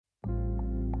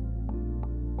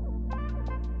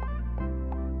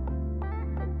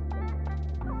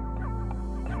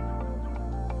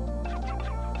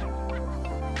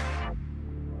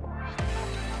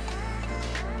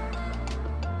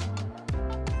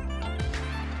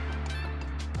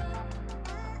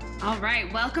All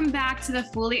right. Welcome back to the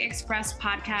Fully Expressed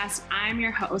podcast. I'm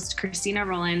your host, Christina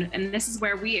Rowland, and this is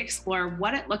where we explore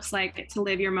what it looks like to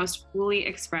live your most fully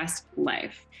expressed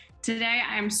life. Today,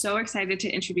 I'm so excited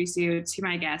to introduce you to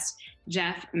my guest,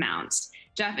 Jeff Mount.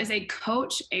 Jeff is a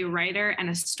coach, a writer, and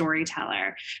a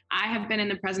storyteller. I have been in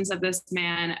the presence of this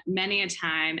man many a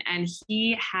time, and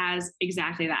he has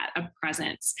exactly that, a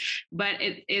presence. But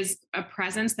it is a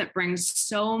presence that brings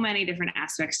so many different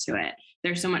aspects to it.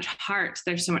 There's so much heart,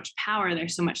 there's so much power,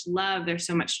 there's so much love, there's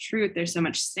so much truth, there's so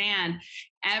much stand.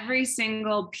 Every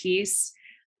single piece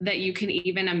that you can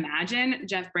even imagine,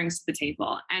 Jeff brings to the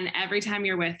table. And every time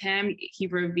you're with him, he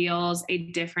reveals a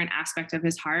different aspect of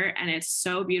his heart. And it's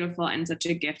so beautiful and such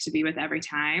a gift to be with every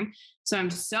time. So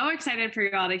I'm so excited for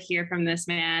you all to hear from this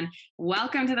man.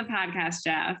 Welcome to the podcast,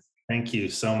 Jeff. Thank you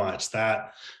so much.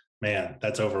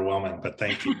 That's overwhelming, but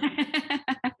thank you.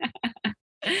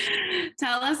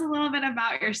 Tell us a little bit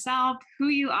about yourself, who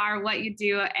you are, what you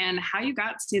do, and how you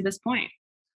got to this point.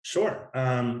 Sure.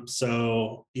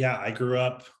 I grew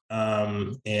up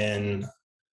in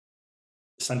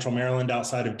Central Maryland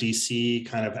outside of DC,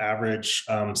 kind of average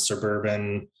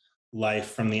suburban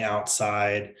life from the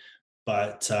outside,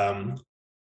 but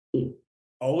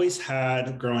always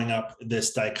had growing up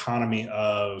this dichotomy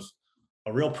of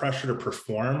a real pressure to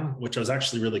perform, which I was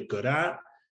actually really good at,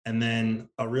 and then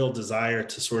a real desire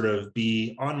to sort of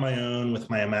be on my own with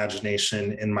my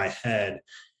imagination in my head.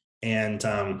 And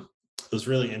it was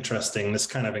really interesting. This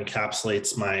kind of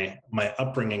encapsulates my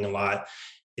upbringing a lot.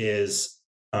 Is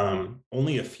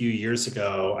only a few years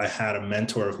ago, I had a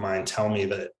mentor of mine tell me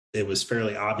that it was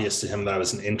fairly obvious to him that I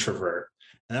was an introvert.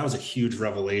 And that was a huge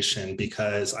revelation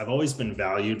because I've always been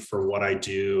valued for what I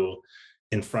do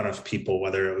in front of people,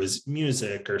 whether it was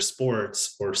music or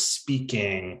sports or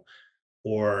speaking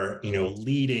or,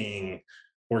 leading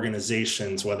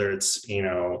organizations, whether it's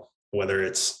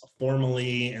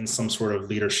formally in some sort of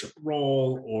leadership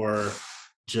role or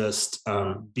just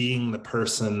being the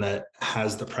person that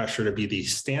has the pressure to be the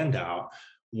standout.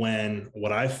 When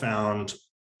what I found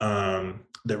that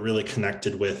really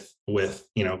connected with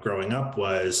growing up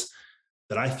was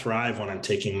that I thrive when I'm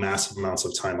taking massive amounts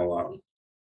of time alone.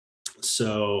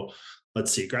 So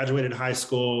let's see, graduated high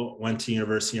school, went to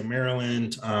University of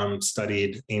Maryland,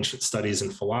 studied ancient studies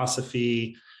and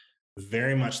philosophy.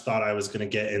 Very much thought I was going to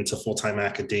get into full-time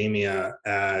academia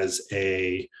as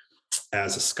a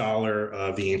scholar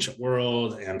of the ancient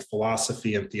world and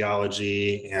philosophy and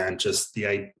theology and just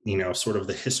the, sort of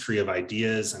the history of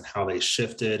ideas and how they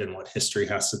shifted and what history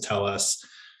has to tell us.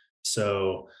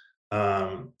 So,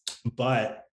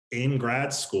 but in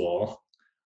grad school,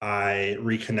 I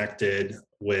reconnected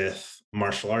with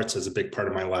martial arts as a big part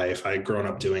of my life. I had grown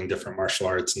up doing different martial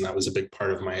arts, and that was a big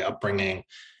part of my upbringing.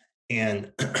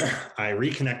 And I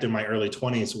reconnected in my early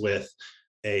 20s with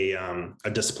a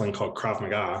discipline called Krav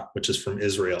Maga, which is from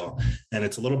Israel. And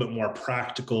it's a little bit more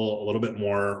practical, a little bit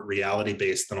more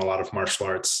reality-based than a lot of martial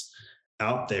arts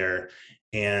out there.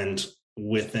 And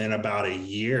within about a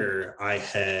year, I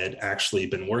had actually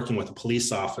been working with a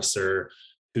police officer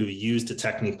who used a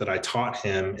technique that I taught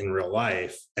him in real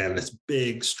life. And this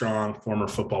big, strong, former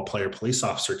football player police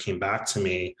officer came back to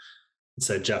me and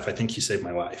said, "Jeff, I think you saved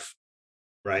my life."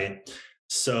 Right.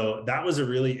 So that was a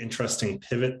really interesting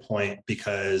pivot point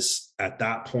because at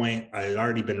that point, I had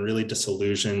already been really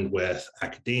disillusioned with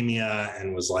academia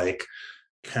and was like,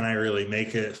 can I really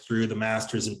make it through the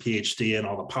master's and PhD and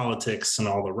all the politics and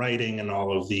all the writing and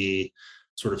all of the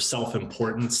sort of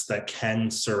self-importance that can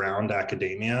surround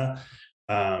academia?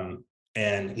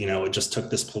 It just took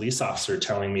this police officer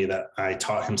telling me that I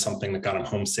taught him something that got him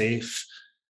home safe,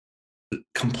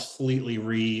 completely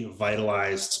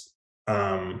revitalized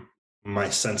my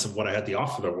sense of what I had to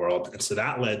offer the world. And so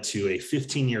that led to a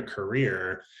 15-year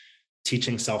career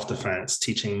teaching self-defense,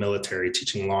 teaching military,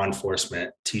 teaching law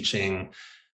enforcement, teaching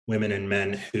women and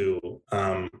men who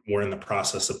were in the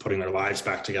process of putting their lives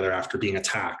back together after being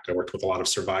attacked. I worked with a lot of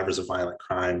survivors of violent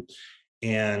crime.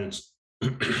 And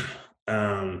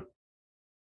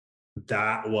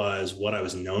that was what I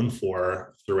was known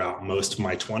for throughout most of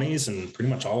my 20s and pretty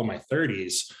much all of my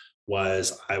 30s.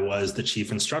 I was the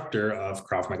chief instructor of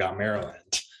Krav Maga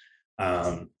Maryland.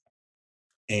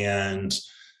 And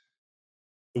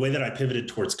the way that I pivoted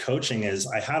towards coaching is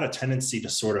I had a tendency to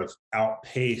sort of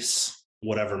outpace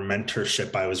whatever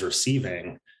mentorship I was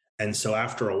receiving. And so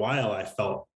after a while, I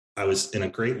felt I was in a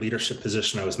great leadership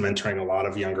position. I was mentoring a lot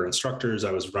of younger instructors.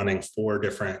 I was running 4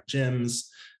 different gyms.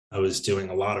 I was doing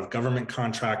a lot of government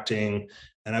contracting,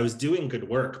 and I was doing good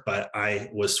work, but I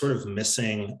was sort of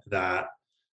missing that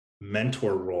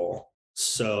mentor role.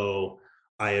 So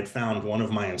I had found one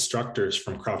of my instructors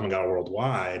from Krav Maga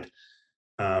Worldwide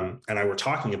and I were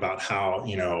talking about how,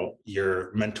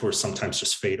 your mentors sometimes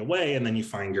just fade away and then you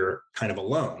find you're kind of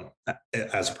alone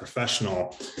as a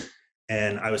professional.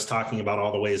 And I was talking about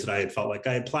all the ways that I had felt like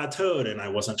I had plateaued and I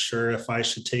wasn't sure if I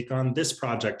should take on this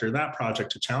project or that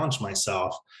project to challenge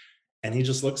myself. And he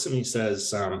just looks at me and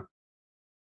says,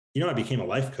 I became a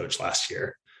life coach last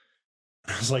year.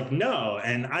 I was like, no.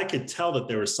 And I could tell that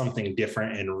there was something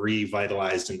different and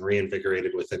revitalized and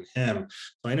reinvigorated within him.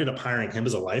 So I ended up hiring him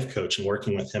as a life coach and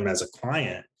working with him as a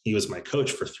client. He was my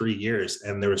coach for 3 years.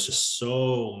 And there was just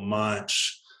so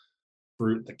much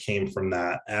fruit that came from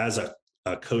that as a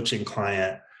coaching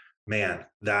client. Man,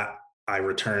 that I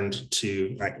returned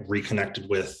to, I reconnected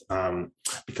with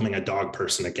becoming a dog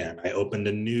person again. I opened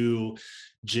a new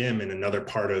gym in another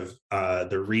part of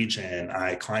the region.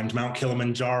 I climbed Mount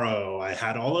Kilimanjaro. I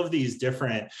had all of these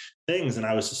different things, and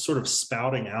I was just sort of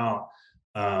spouting out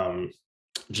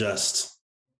just,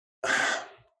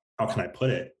 how can I put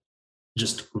it?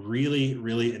 Just really,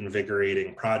 really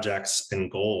invigorating projects and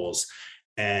goals.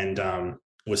 And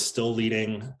was still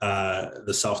leading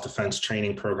the self-defense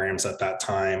training programs at that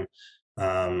time,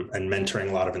 and mentoring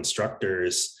a lot of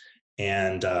instructors.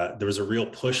 And there was a real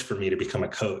push for me to become a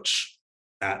coach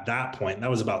at that point. That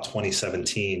was about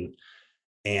 2017.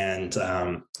 And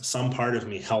some part of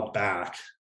me held back.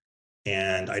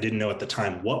 And I didn't know at the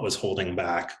time what was holding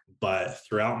back. But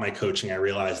throughout my coaching, I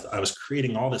realized I was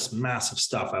creating all this massive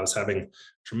stuff. I was having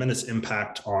tremendous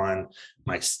impact on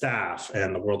my staff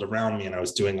and the world around me. And I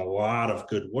was doing a lot of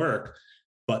good work,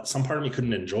 but some part of me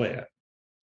couldn't enjoy it.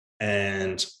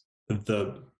 And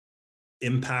the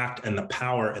impact and the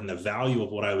power and the value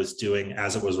of what I was doing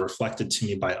as it was reflected to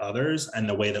me by others and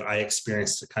the way that I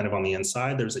experienced it kind of on the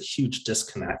inside, there was a huge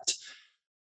disconnect.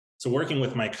 So working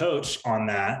with my coach on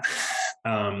that,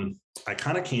 I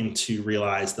kind of came to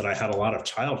realize that I had a lot of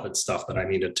childhood stuff that I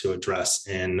needed to address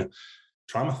in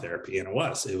trauma therapy. And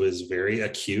it was very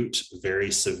acute,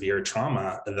 very severe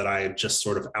trauma that I had just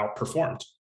sort of outperformed.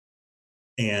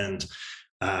 And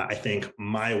I think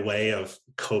my way of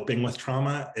coping with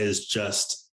trauma is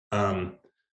just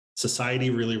society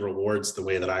really rewards the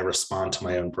way that I respond to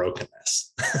my own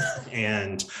brokenness.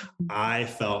 And I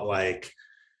felt like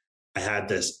I had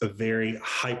this very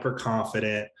hyper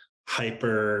confident,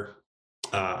 hyper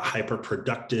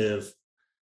productive,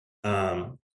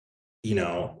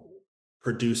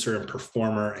 producer and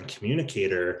performer and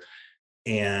communicator.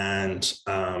 And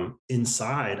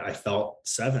inside, I felt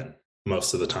 7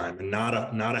 most of the time, and not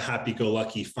a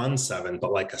happy-go-lucky fun 7,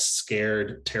 but like a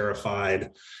scared, terrified,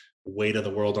 weight of the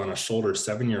world on a shoulder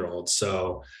 7-year-old.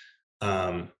 So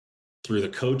through the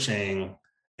coaching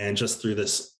and just through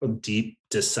this deep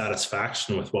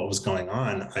dissatisfaction with what was going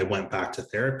on, I went back to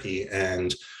therapy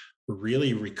and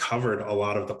really recovered a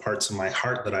lot of the parts of my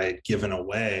heart that I had given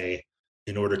away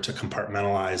in order to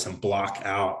compartmentalize and block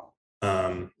out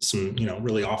some,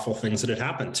 really awful things that had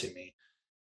happened to me,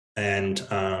 and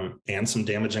some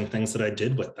damaging things that I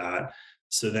did with that.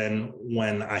 So then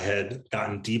when I had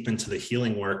gotten deep into the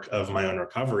healing work of my own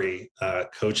recovery,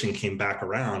 coaching came back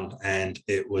around, and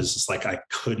it was just like I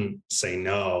couldn't say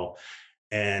no.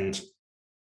 And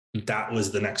that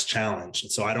was the next challenge.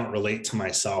 And so I don't relate to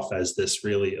myself as this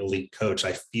really elite coach.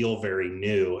 I feel very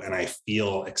new, and I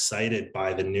feel excited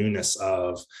by the newness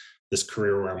of this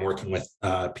career where I'm working with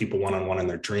people one-on-one in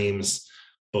their dreams,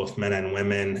 both men and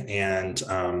women, and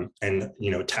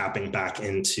tapping back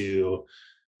into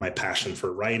my passion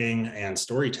for writing and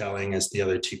storytelling as the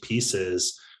other 2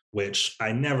 pieces, which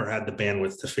I never had the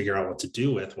bandwidth to figure out what to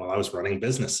do with while I was running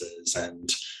businesses and,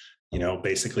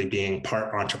 basically being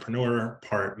part entrepreneur,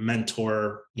 part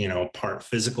mentor, part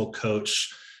physical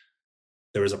coach.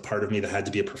 There was a part of me that had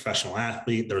to be a professional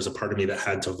athlete. There was a part of me that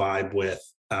had to vibe with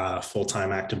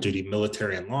full-time active duty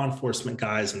military and law enforcement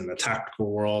guys and in the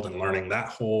tactical world and learning that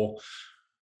whole,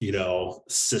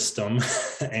 system.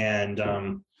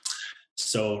 And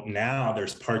so now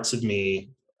there's parts of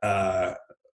me that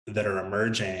are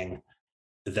emerging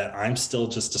that I'm still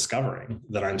discovering,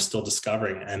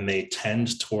 and they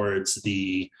tend towards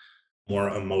the more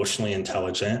emotionally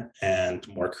intelligent and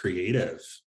more creative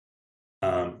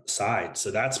side. So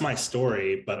that's my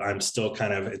story, but I'm still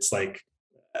it's like,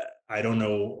 I don't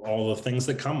know all the things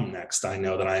that come next. I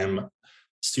know that I am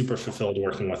super fulfilled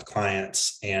working with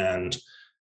clients. And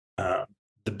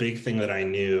the big thing that I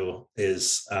knew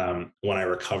is when I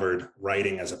recovered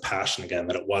writing as a passion again,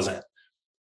 that it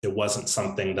wasn't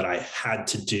something that I had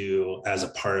to do as a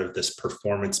part of this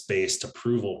performance-based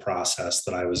approval process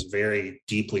that I was very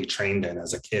deeply trained in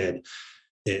as a kid.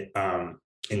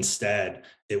 Instead,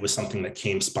 it was something that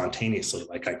came spontaneously,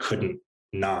 like I couldn't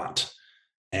not.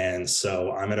 And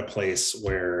so I'm at a place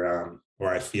where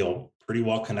where I feel pretty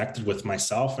well connected with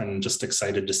myself and just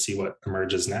excited to see what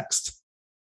emerges next.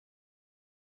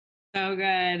 So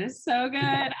good. So good.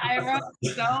 I wrote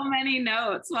so many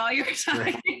notes while you were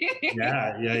talking.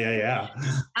 Yeah.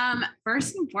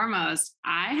 First and foremost,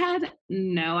 I had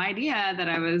no idea that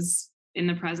I was in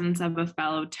the presence of a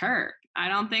fellow Turk. I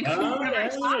don't think we've ever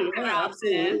talked about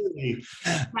absolutely. this.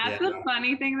 That's the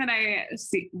funny thing that I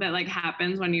see that like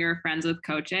happens when you're friends with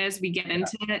coaches. We get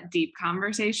into deep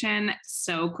conversation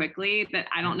so quickly that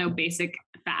I don't know basic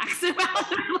facts about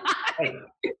them.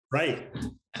 Right.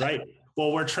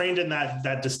 Well, we're trained in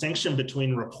that distinction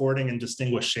between reporting and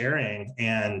distinguished sharing.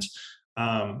 And,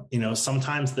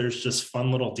 sometimes there's just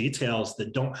fun little details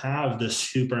that don't have this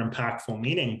super impactful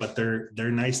meaning, but they're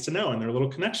nice to know and they're little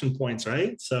connection points,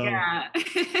 right? So, yeah.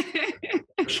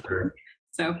 For sure.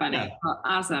 So funny. Yeah. Well,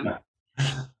 awesome.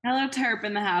 Hello, Terp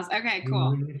in the house. Okay,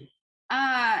 cool. Mm-hmm.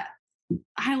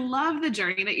 I love the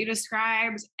journey that you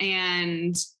described,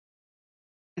 and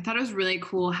I thought it was really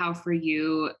cool how for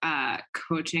you,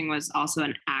 coaching was also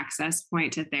an access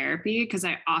point to therapy, because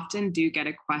I often do get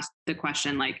the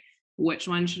question like, which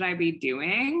one should I be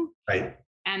doing? Right.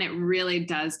 And it really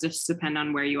does just depend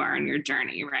on where you are in your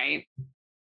journey, right?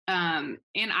 And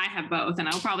I have both, and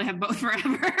I'll probably have both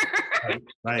forever.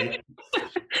 Right.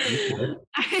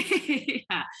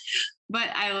 Yeah. But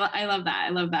I love that. I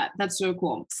love that. That's so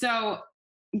cool. So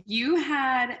you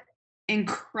had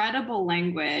incredible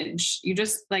language. You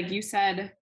just, like you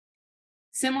said,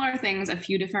 similar things a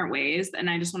few different ways. And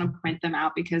I just want to point them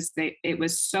out because it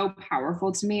was so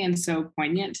powerful to me and so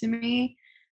poignant to me.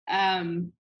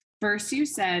 First, you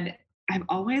said, I've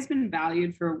always been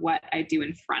valued for what I do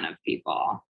in front of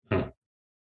people.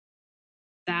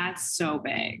 That's so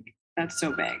big. That's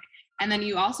so big. And then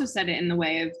you also said it in the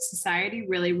way of society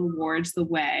really rewards the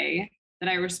way that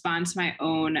I respond to my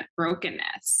own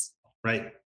brokenness.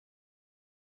 Right.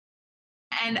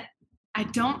 And I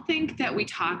don't think that we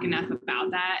talk enough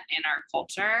about that in our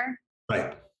culture.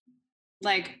 Right.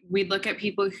 Like we look at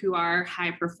people who are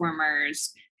high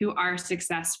performers, who are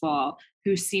successful,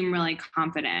 who seem really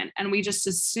confident, and we just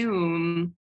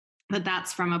assume that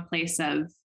that's from a place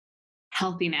of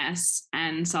healthiness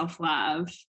and self-love,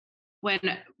 when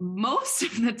most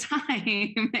of the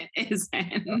time it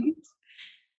isn't.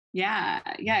 Yeah.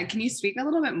 Can you speak a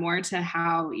little bit more to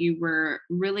how you were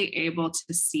really able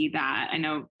to see that? I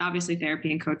know obviously therapy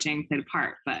and coaching played a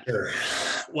part, but. Sure.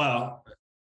 Well,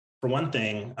 for one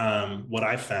thing, what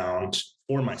I found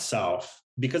for myself,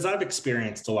 because I've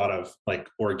experienced a lot of like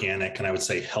organic and I would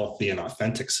say healthy and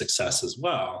authentic success as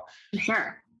well.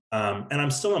 Sure. And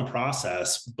I'm still in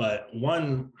process, but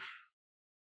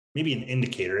maybe an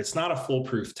indicator, it's not a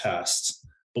foolproof test,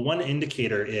 but one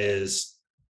indicator is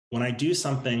when I do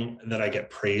something that I get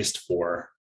praised for,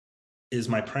 is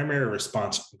my primary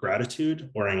response gratitude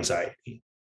or anxiety?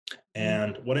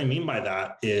 And what I mean by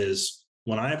that is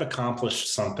when I've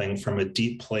accomplished something from a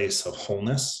deep place of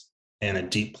wholeness and a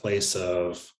deep place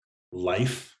of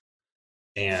life,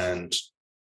 and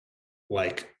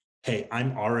like, hey,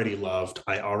 I'm already loved.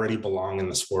 I already belong in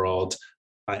this world.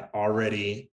 I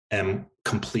already am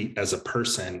complete as a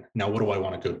person. Now, what do I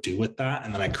want to go do with that?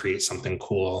 And then I create something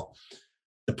cool.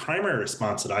 The primary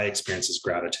response that I experience is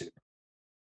gratitude.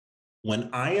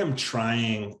 When I am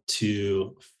trying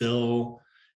to fill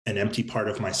an empty part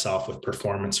of myself with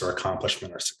performance or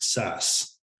accomplishment or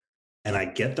success, and I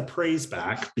get the praise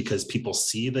back because people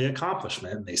see the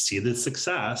accomplishment, they see the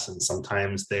success, and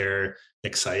sometimes they're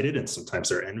excited and sometimes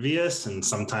they're envious and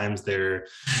sometimes they're,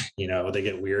 they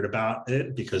get weird about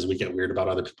it because we get weird about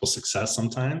other people's success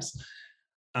sometimes.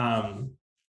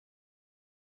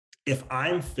 If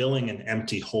I'm filling an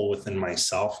empty hole within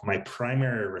myself, my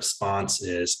primary response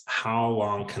is, how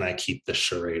long can I keep this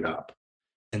charade up?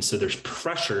 And so there's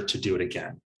pressure to do it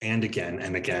again and again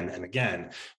and again and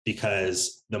again,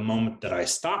 because the moment that I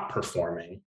stop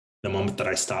performing, the moment that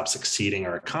I stop succeeding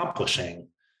or accomplishing,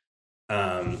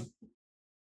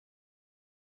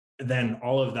 then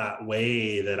all of that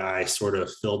way that I sort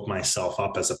of filled myself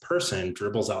up as a person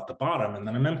dribbles out the bottom, and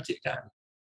then I'm empty again.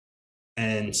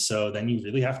 And so then you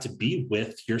really have to be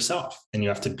with yourself and you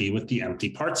have to be with the empty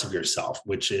parts of yourself,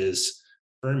 which is,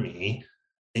 for me,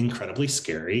 incredibly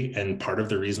scary. And part of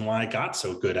the reason why I got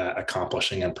so good at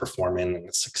accomplishing and performing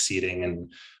and succeeding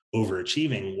and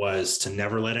overachieving was to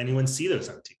never let anyone see those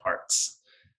empty parts.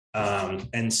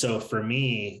 And so for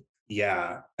me,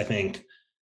 I think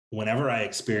whenever I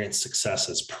experience success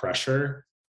as pressure,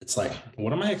 it's like,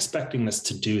 what am I expecting this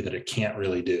to do that it can't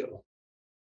really do?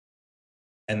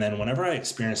 And then whenever I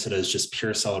experience it as just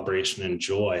pure celebration and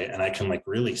joy, and I can like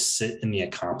really sit in the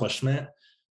accomplishment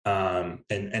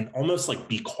and almost like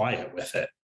be quiet with it.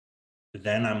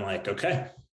 then I'm like, okay,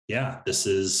 yeah, this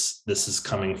is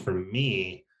coming from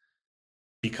me,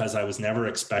 because I was never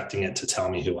expecting it to tell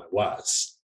me who I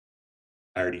was.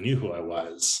 I already knew who I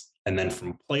was. And then from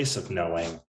a place of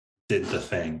knowing, did the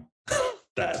thing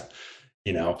that,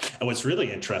 and what's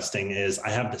really interesting is I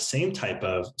have the same type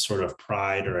of sort of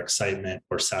pride or excitement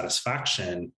or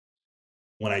satisfaction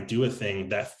when I do a thing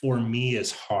that for me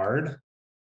is hard,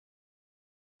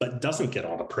 but doesn't get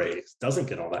all the praise, doesn't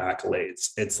get all the accolades.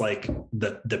 It's like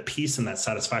the peace and that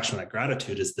satisfaction, that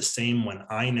gratitude is the same when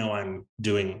I know I'm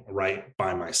doing right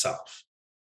by myself,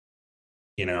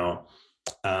 you know?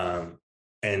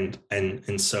 And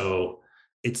so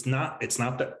it's not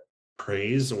that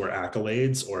praise or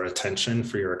accolades or attention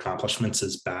for your accomplishments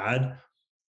is bad,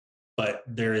 but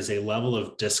there is a level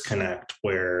of disconnect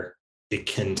where it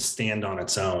can stand on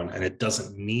its own and it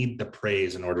doesn't need the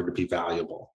praise in order to be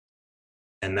valuable.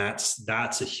 And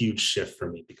that's a huge shift for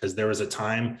me, because there was a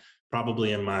time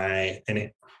probably in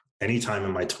any time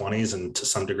in my 20s and to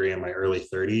some degree in my early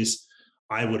 30s,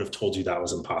 I would have told you that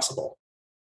was impossible.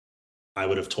 I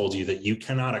would have told you that you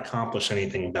cannot accomplish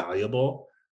anything valuable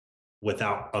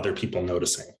without other people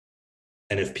noticing.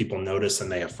 And if people notice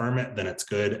and they affirm it, then it's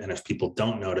good. And if people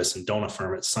don't notice and don't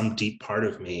affirm it, some deep part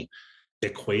of me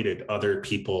equated other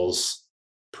people's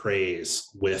praise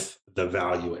with the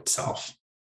value itself.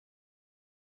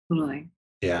 Totally.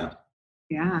 Yeah.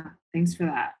 Yeah. Thanks for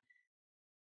that.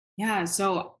 Yeah.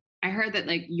 So I heard that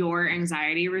like your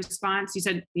anxiety response, you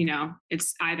said,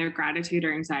 it's either gratitude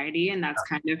or anxiety. And that's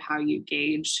kind of how you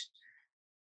gauge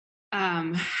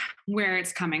where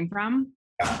it's coming from.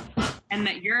 And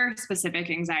that your specific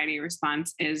anxiety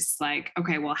response is like,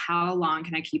 okay, well, how long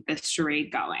can I keep this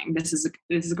charade going? This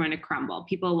is going to crumble.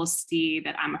 People will see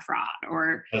that I'm a fraud,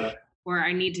 or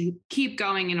I need to keep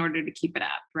going in order to keep it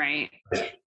up. Right.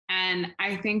 And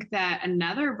I think that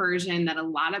another version that a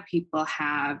lot of people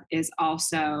have is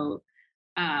also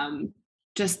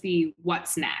just the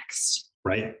what's next.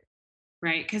 Right.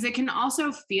 Right. Because it can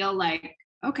also feel like,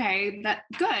 okay, that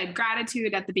good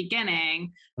gratitude at the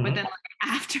beginning, but then like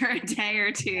after a day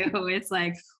or two, it's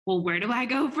like, well, where do I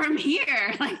go from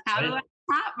here? Like, how do I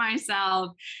stop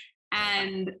myself?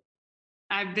 And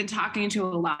I've been talking to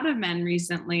a lot of men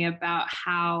recently about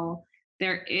how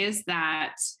there is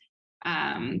that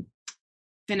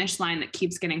finish line that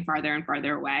keeps getting farther and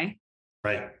farther away.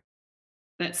 Right.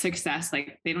 That success,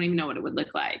 like they don't even know what it would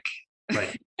look like.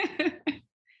 Right.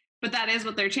 But that is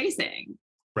what they're chasing.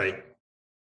 Right.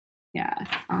 Yeah.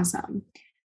 Awesome.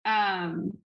 I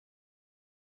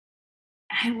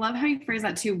love how you phrase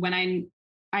that too. When I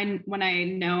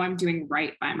know I'm doing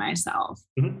right by myself,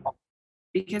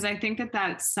 because I think that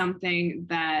that's something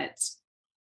that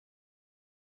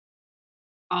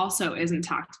also isn't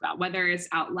talked about, whether it's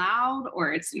out loud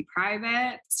or it's in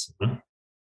private.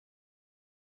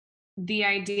 The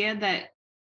idea that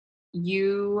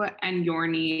you and your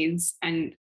needs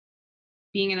and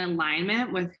being in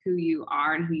alignment with who you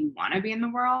are and who you want to be in the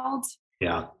world.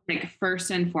 Yeah. Like first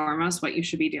and foremost, what you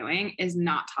should be doing is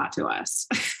not taught to us.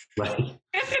 Right.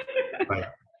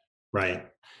 Right.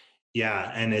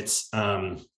 Yeah. And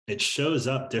it shows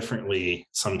up differently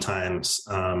sometimes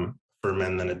for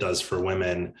men than it does for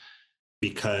women,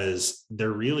 because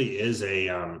there really is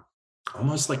a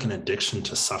almost like an addiction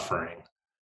to suffering.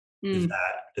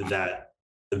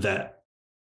 That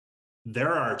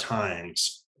there are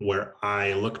times where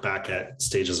I look back at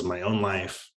stages of my own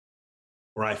life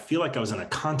where I feel like I was in a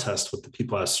contest with the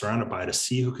people I was surrounded by to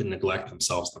see who could neglect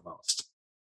themselves the most.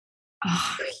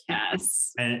 Oh,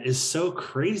 yes. And it is so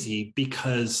crazy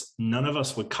because none of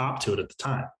us would cop to it at the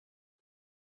time,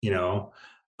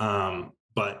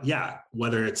 but yeah,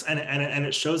 whether it's, and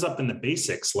it shows up in the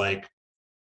basics, like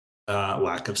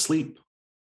lack of sleep.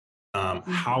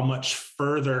 How much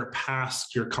further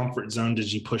past your comfort zone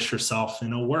did you push yourself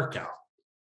in a workout?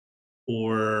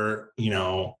 Or,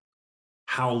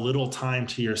 how little time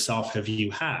to yourself have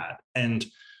you had? And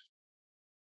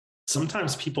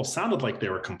sometimes people sounded like they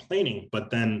were complaining, but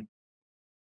then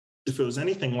if it was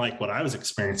anything like what I was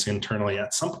experiencing internally,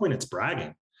 at some point it's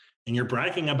bragging. And you're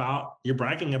bragging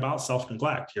about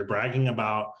self-neglect. You're bragging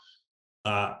about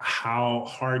how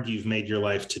hard you've made your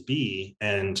life to be.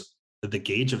 And the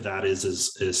gauge of that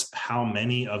is how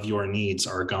many of your needs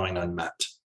are going unmet.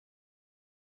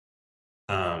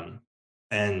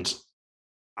 And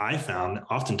I found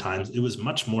oftentimes it was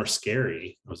much more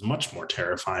scary. It was much more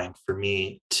terrifying for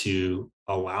me to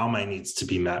allow my needs to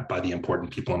be met by the important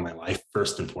people in my life,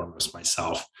 first and foremost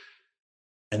myself.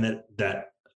 And that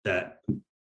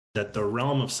the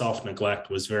realm of self-neglect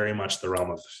was very much the realm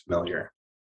of the familiar.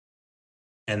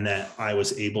 And that I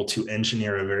was able to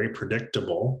engineer a very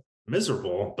predictable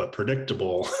miserable but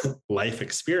predictable life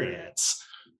experience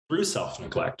through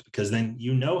self-neglect, because then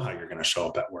you know how you're going to show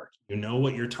up at work. You know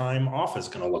what your time off is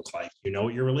going to look like. You know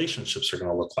what your relationships are going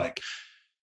to look like.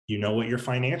 You know what your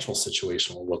financial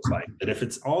situation will look like. That if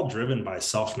it's all driven by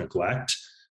self-neglect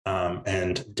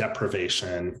and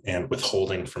deprivation and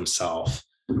withholding from self,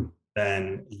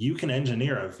 then you can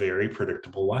engineer a very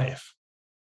predictable life.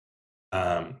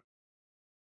 The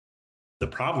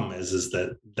problem is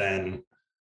that then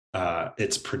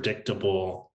it's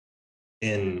predictable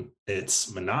in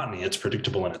its monotony, it's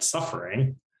predictable in its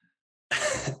suffering,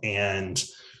 and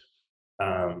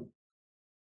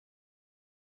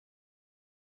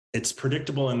it's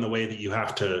predictable in the way that you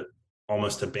have to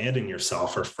almost abandon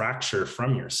yourself or fracture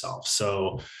from yourself.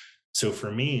 So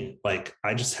for me, like,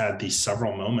 I just had these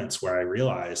several moments where I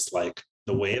realized, like,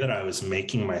 the way that I was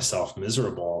making myself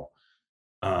miserable,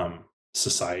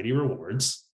 society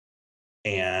rewards,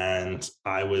 and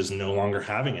I was no longer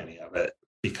having any of it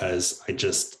because it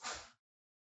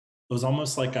was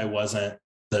almost like I wasn't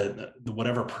the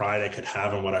whatever pride I could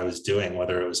have in what I was doing,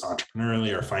 whether it was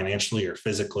entrepreneurially or financially or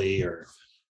physically or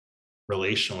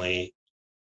relationally.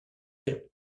 It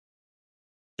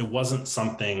wasn't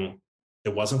something,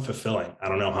 it wasn't fulfilling. I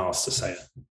don't know how else to say it.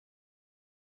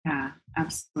 Yeah,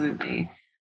 absolutely.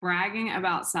 Bragging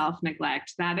about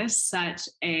self-neglect, that is such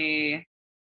a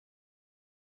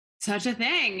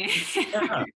thing in our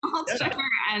Yeah. culture,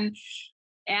 Yeah.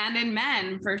 and in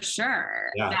men for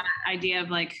sure. Yeah. That idea of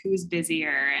like who's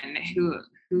busier and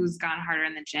who's gone harder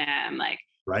in the gym, like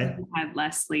Right. who had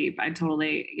less sleep. I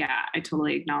totally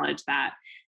acknowledge that.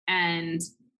 And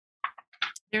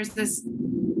there's this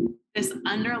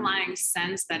underlying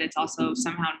sense that it's also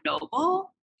somehow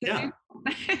noble to Yeah.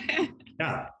 do.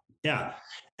 Yeah. Yeah.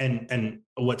 And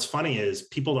what's funny is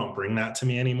people don't bring that to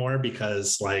me anymore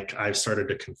because, like, I've started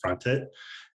to confront it.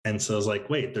 And so I was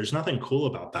like, wait, there's nothing cool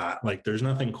about that. Like, there's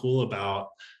nothing cool about,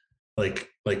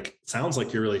 like sounds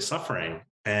like you're really suffering.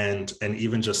 And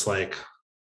even just like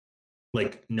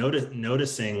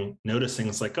noticing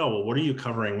it's like, oh, well, what are you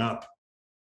covering up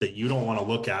that you don't want to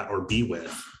look at or be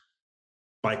with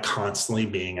by constantly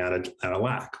being at a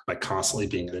lack, by constantly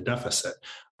being at a deficit?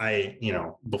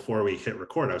 Before we hit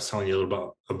record, I was telling you a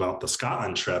little about the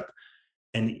Scotland trip.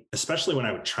 And especially when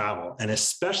I would travel, and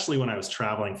especially when I was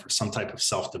traveling for some type of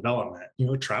self-development,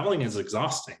 traveling is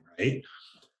exhausting, right?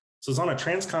 So it's on a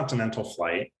transcontinental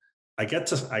flight. I get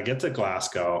to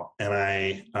Glasgow,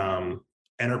 and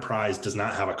Enterprise does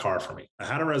not have a car for me. I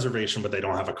had a reservation, but they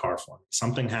don't have a car for me.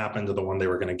 Something happened to the one they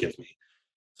were going to give me.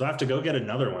 So I have to go get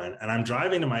another one. And I'm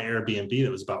driving to my Airbnb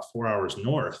that was about 4 hours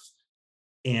north.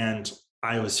 And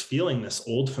I was feeling this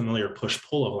old familiar push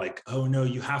pull of like, oh no,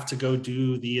 you have to go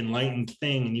do the enlightened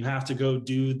thing. And you have to go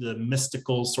do the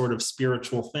mystical sort of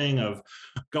spiritual thing of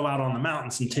go out on the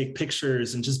mountains and take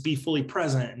pictures and just be fully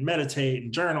present and meditate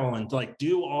and journal and like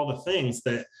do all the things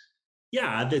that,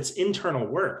 yeah, that's internal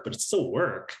work, but it's still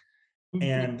work. Mm-hmm.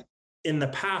 And in the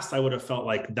past, I would have felt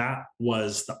like that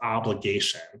was the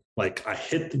obligation. Like I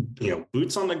hit the,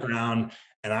 boots on the ground,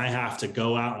 and I have to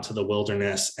go out into the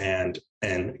wilderness and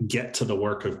get to the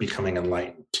work of becoming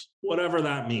enlightened, whatever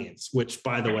that means, which,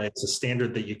 by the way, is a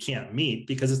standard that you can't meet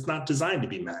because it's not designed to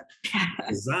be met.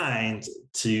 It's designed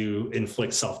to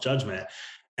inflict self-judgment.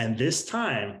 And this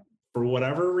time, for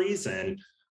whatever reason,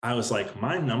 I was like,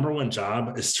 my number one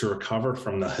job is to recover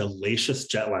from the hellacious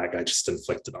jet lag I just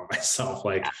inflicted on myself.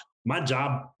 Like, my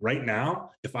job right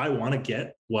now, if I want to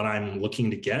get what I'm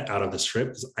looking to get out of this trip,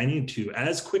 is I need to,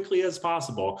 as quickly as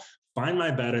possible, find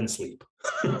my bed and sleep.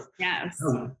 Yes.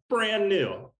 Brand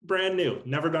new,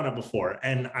 never done it before.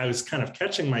 And I was kind of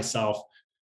catching myself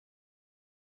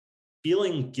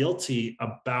feeling guilty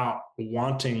about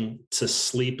wanting to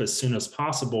sleep as soon as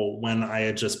possible when I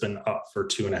had just been up for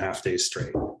 2.5 days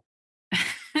straight.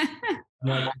 I'm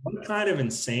like, what kind of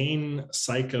insane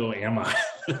psycho am I?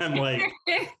 I'm like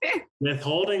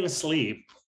withholding sleep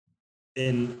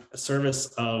in service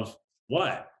of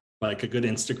what? Like a good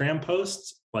Instagram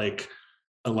post? Like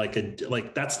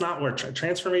that's not where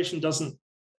transformation doesn't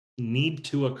need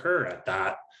to occur at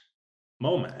that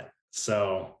moment.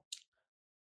 So,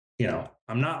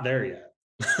 I'm not there yet.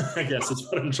 I guess is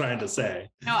what I'm trying to say.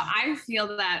 No, I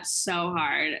feel that so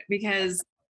hard because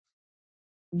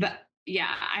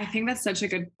I think that's such a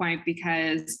good point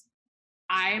because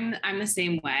I'm the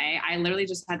same way. I literally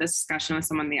just had this discussion with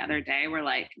someone the other day where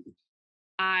like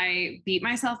I beat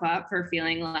myself up for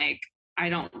feeling like I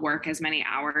don't work as many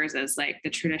hours as like the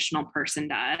traditional person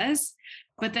does.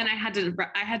 But then I had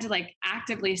to like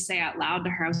actively say out loud to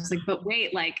her, I was like, but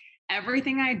wait, like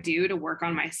everything I do to work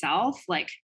on myself, like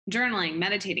journaling,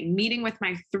 meditating, meeting with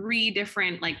my 3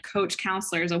 different like coach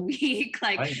counselors a week,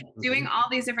 like doing all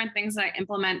these different things that I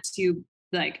implement to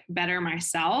like better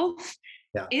myself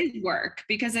is work,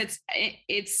 because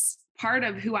it's part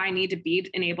of who I need to be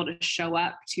and able to show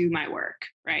up to my work.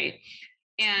 Right.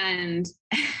 And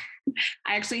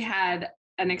I actually had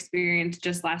an experience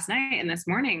just last night and this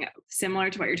morning, similar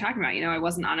to what you're talking about. I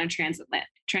wasn't on a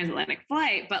transatlantic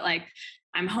flight, but like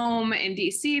I'm home in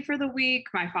DC for the week.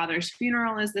 My father's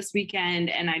funeral is this weekend,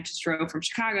 and I just drove from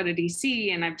Chicago to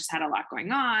DC, and I've just had a lot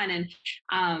going on.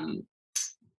 And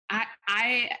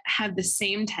I have the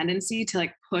same tendency to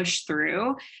like push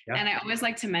through. Yeah. And I always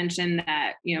like to mention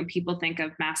that, people think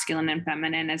of masculine and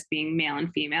feminine as being male and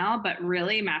female, but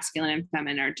really masculine and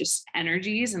feminine are just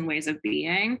energies and ways of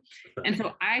being. And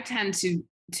so I tend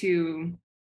to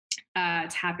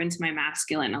tap into my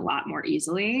masculine a lot more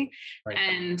easily. Right.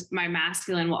 And my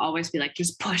masculine will always be like,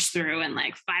 just push through, and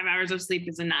like 5 hours of sleep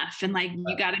is enough. And like,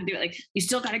 you got to do it. Like, you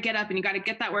still got to get up and you got to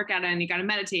get that workout in, and you got to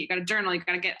meditate, you got to journal, you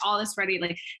got to get all this ready.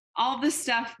 Like all this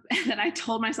stuff that I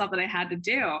told myself that I had to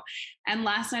do. And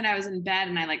last night I was in bed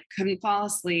and I like couldn't fall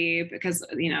asleep because,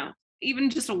 even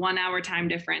just a 1 hour time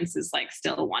difference is like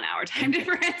still a 1 hour time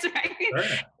difference. Right. Sure,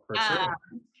 for sure.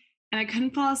 And I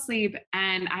couldn't fall asleep.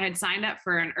 And I had signed up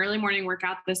for an early morning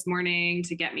workout this morning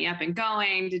to get me up and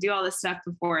going, to do all this stuff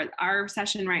before our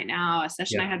session right now, a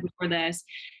session I had before this.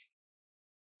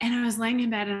 And I was laying in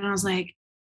bed and I was like,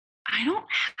 I don't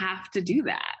have to do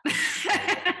that.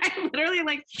 I literally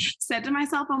like said to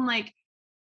myself, I'm like,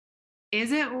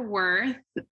 is it worth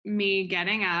me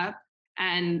getting up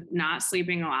and not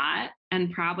sleeping a lot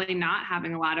and probably not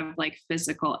having a lot of like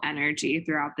physical energy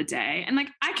throughout the day? And like,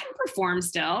 I can perform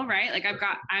still, right? Like I've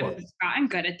gotten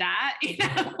good at that,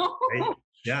 Right.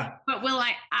 Yeah. But will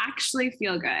I actually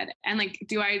feel good? And like,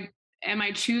 am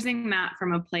I choosing that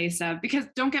from a place of, because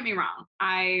don't get me wrong,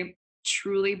 I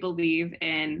truly believe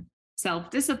in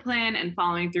self-discipline and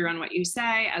following through on what you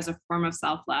say as a form of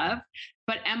self-love.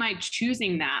 But am I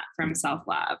choosing that from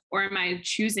self-love, or am I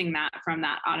choosing that from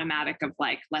that automatic of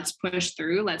like, let's push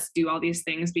through, let's do all these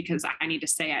things because I need to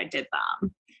say I did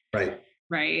them. Right.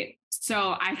 Right.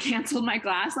 So I canceled my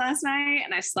class last night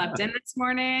and I slept in this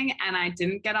morning, and I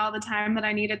didn't get all the time that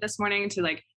I needed this morning to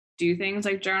like do things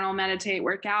like journal, meditate,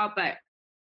 work out. But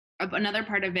another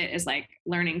part of it is like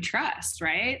learning trust,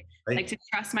 right? Like to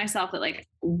trust myself that like,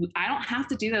 I don't have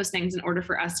to do those things in order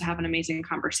for us to have an amazing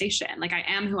conversation. Like I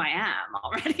am who I am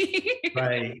already.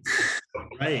 Right.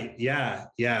 Right. Yeah.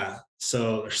 Yeah.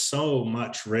 So there's so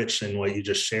much rich in what you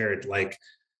just shared. Like,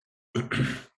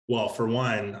 well, for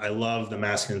one, I love the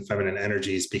masculine and feminine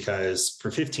energies because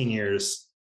for 15 years,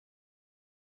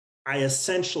 I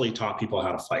essentially taught people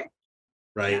how to fight,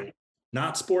 right? Yeah.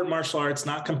 Not sport martial arts,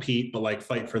 not compete, but like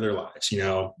fight for their lives,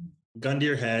 gun to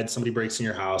your head, somebody breaks in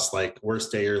your house, like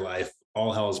worst day of your life,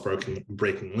 all hell is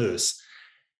breaking loose.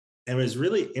 And it was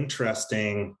really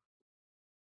interesting,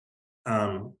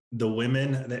 the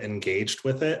women that engaged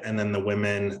with it and then the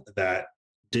women that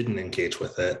didn't engage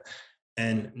with it.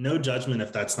 And no judgment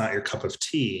if that's not your cup of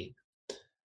tea,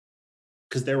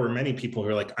 because there were many people who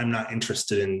are like, I'm not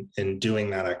interested in doing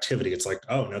that activity. It's like,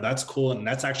 oh no, that's cool. And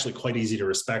that's actually quite easy to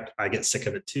respect. I get sick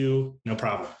of it too. No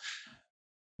problem.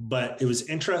 But it was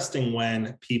interesting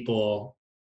when people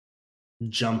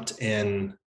jumped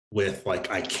in with like,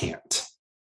 I can't,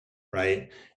 right?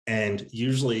 And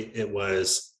usually it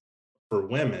was for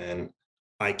women,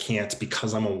 I can't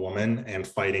because I'm a woman and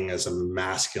fighting is a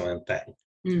masculine thing.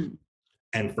 Mm.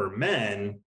 And for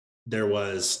men, there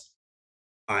was,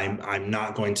 I'm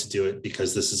not going to do it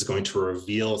because this is going to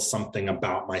reveal something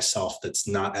about myself that's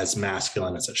not as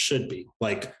masculine as it should be.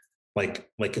 Like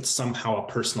it's somehow a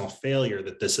personal failure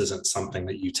that this isn't something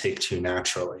that you take to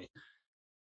naturally.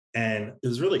 And it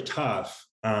was really tough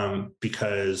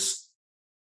because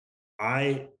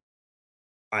I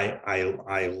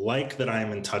like that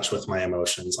I'm in touch with my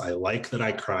emotions. I like that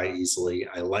I cry easily.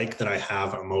 I like that I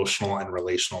have emotional and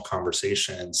relational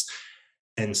conversations.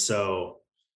 And so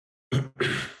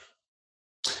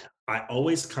I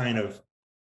always kind of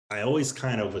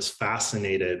was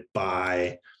fascinated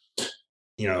by,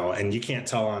 and you can't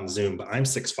tell on Zoom, but I'm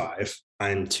 6'5",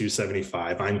 I'm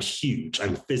 275, I'm huge,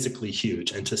 I'm physically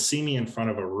huge. And to see me in front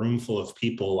of a room full of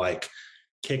people like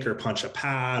kick or punch a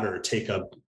pad or take a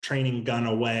training gun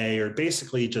away, or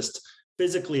basically just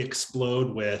physically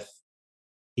explode with,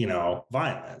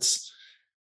 violence,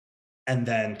 and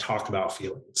then talk about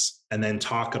feelings, and then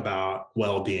talk about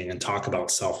well-being, and talk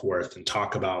about self-worth, and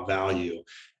talk about value.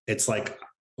 It's like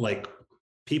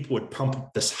people would pump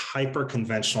up this hyper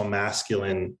conventional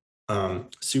masculine,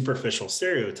 superficial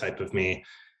stereotype of me,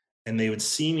 and they would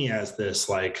see me as this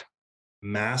like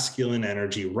masculine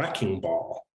energy wrecking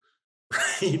ball,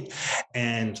 right?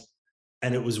 And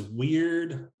it was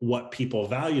weird what people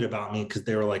valued about me, because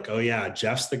they were like, oh yeah,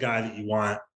 Jeff's the guy that you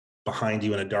want behind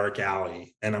you in a dark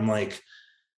alley. And I'm like,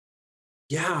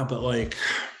 yeah, but like,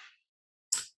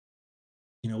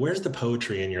 where's the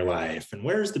poetry in your life? And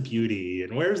where's the beauty?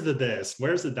 And where's the this?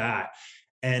 Where's the that?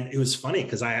 And it was funny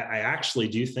because I actually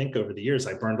do think over the years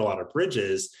I burned a lot of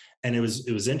bridges. And it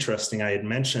was interesting. I had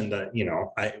mentioned that,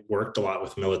 I worked a lot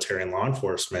with military and law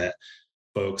enforcement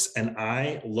folks. And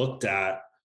I looked at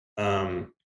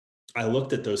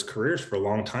those careers for a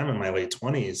long time in my late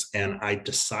 20s, and I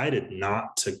decided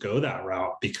not to go that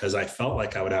route because I felt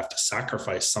like I would have to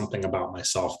sacrifice something about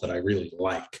myself that I really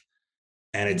like.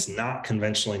 And it's not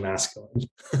conventionally masculine.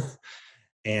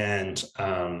 And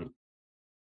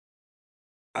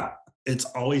it's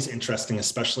always interesting,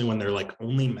 especially when they're like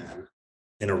only men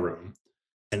in a room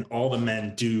and all the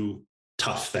men do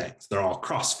tough things. They're all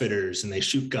CrossFitters and they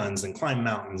shoot guns and climb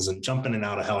mountains and jump in and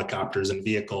out of helicopters and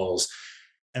vehicles.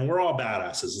 And we're all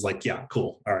badasses. It's like, yeah,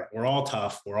 cool. All right. We're all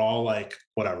tough. We're all like,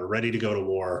 whatever, ready to go to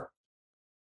war.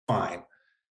 Fine.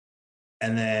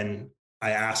 And then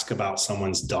I ask about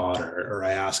someone's daughter, or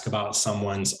I ask about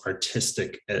someone's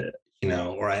artistic,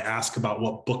 or I ask about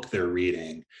what book they're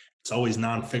reading. It's always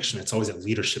nonfiction. It's always a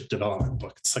leadership development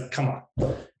book. It's like, come on.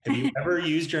 Have you ever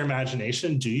used your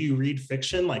imagination? Do you read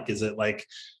fiction? Like, is it like,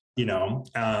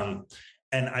 and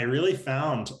I really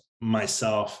found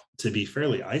myself to be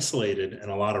fairly isolated in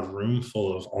a lot of room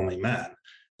full of only men.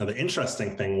 Now, the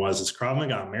interesting thing is Krav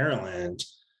Maga Maryland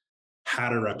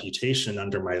had a reputation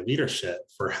under my leadership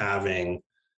for having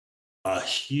a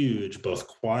huge, both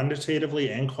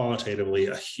quantitatively and qualitatively,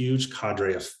 a huge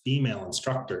cadre of female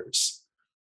instructors.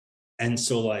 And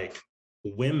so like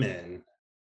women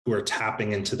who are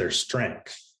tapping into their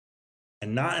strength,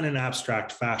 and not in an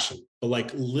abstract fashion, but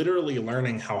like literally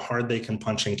learning how hard they can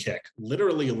punch and kick,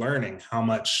 literally learning how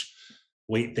much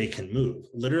weight they can move,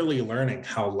 literally learning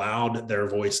how loud their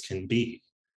voice can be.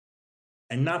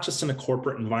 And not just in a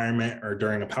corporate environment or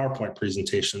during a PowerPoint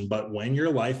presentation, but when your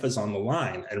life is on the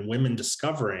line, and women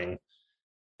discovering.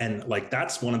 And like,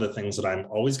 that's one of the things that I'm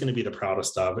always going to be the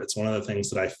proudest of. It's one of the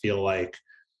things that I feel like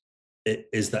it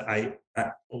is that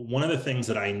one of the things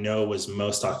that I know was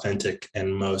most authentic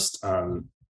and most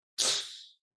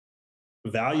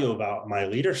value about my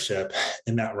leadership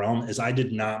in that realm is I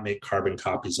did not make carbon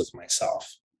copies of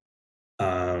myself.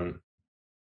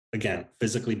 Again,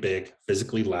 physically big,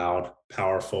 physically loud,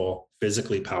 powerful,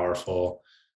 physically powerful,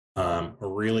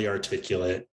 really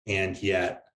articulate, and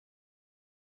yet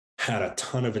had a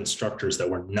ton of instructors that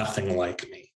were nothing like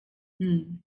me.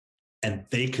 Mm. And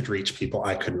they could reach people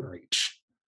I couldn't reach.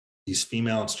 These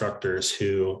female instructors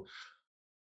who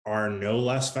are no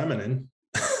less feminine,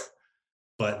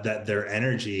 but that their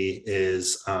energy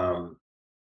is that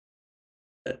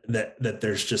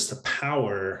there's just a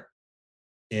power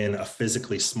in a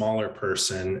physically smaller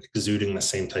person exuding the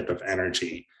same type of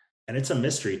energy. And it's a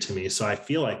mystery to me. So I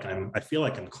feel like I'm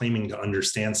claiming to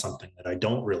understand something that I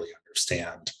don't really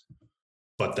understand,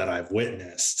 but that I've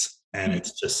witnessed. And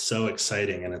it's just so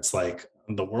exciting. And it's like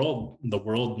the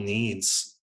world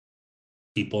needs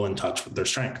people in touch with their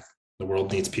strength. The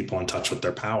world needs people in touch with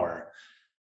their power.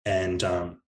 And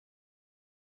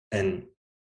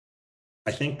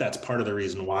I think that's part of the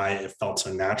reason why it felt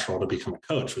so natural to become a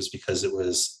coach, was because it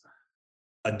was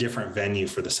a different venue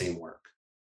for the same work.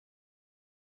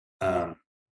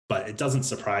 But it doesn't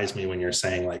surprise me when you're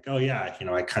saying like, oh yeah,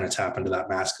 I kind of tap into that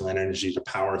masculine energy to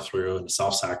power through and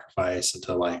self-sacrifice and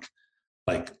to like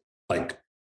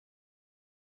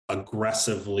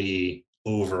aggressively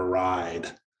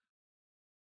override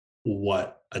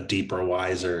what a deeper,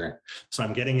 wiser. So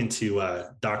I'm getting into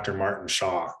Dr. Martin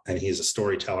Shaw, and he's a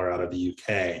storyteller out of the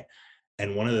UK.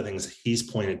 And one of the things he's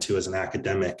pointed to as an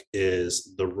academic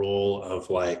is the role of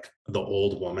like the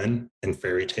old woman in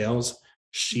fairy tales.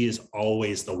 She is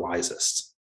always the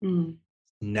wisest,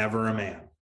 never a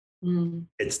man.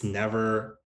 It's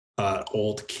never an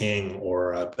old king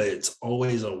but it's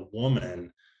always a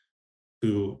woman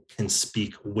who can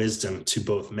speak wisdom to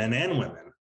both men and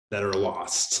women that are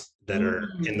lost, that are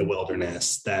in the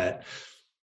wilderness, that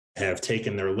have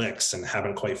taken their licks and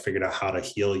haven't quite figured out how to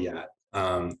heal yet.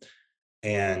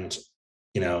 And,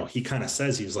 he kind of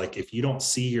says, he's like, if you don't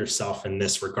see yourself in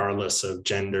this, regardless of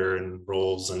gender and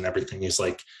roles and everything, he's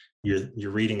like,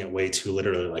 you're reading it way too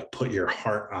literally, like put your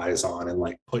heart eyes on and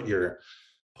like put your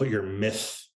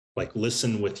myth, like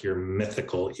listen with your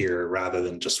mythical ear rather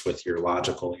than just with your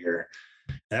logical ear.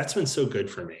 And that's been so good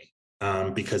for me.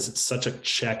 Because it's such a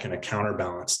check and a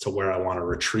counterbalance to where I want to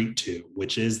retreat to,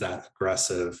 which is that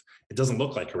aggressive. It doesn't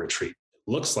look like a retreat.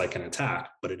 looks like an attack,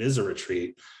 but it is a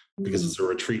retreat because it's a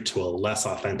retreat to a less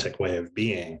authentic way of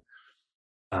being.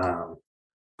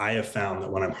 I have found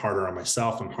that when I'm harder on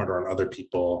myself, I'm harder on other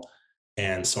people.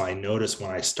 And so I notice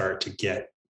when I start to get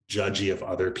judgy of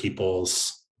other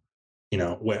people's,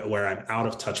 where I'm out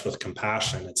of touch with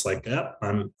compassion, it's like, yep,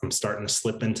 I'm starting to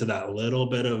slip into that little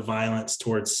bit of violence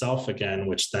towards self again,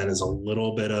 which then is a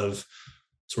little bit of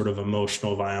sort of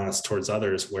emotional violence towards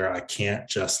others, where I can't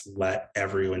just let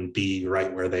everyone be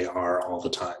right where they are all the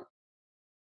time.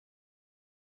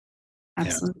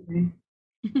 Absolutely.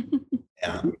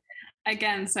 Yeah.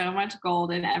 Again, so much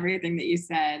gold in everything that you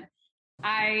said.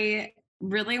 I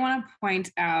really want to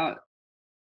point out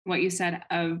what you said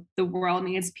of the world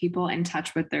needs people in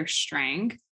touch with their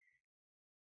strength.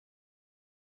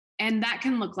 And that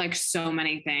can look like so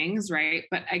many things, right?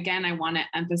 But again, I want to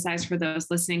emphasize for those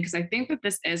listening, because I think that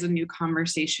this is a new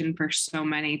conversation for so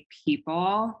many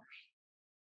people,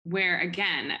 where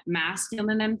again,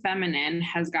 masculine and feminine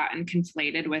has gotten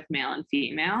conflated with male and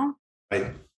female.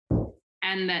 Right.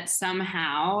 And that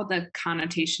somehow the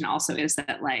connotation also is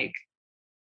that like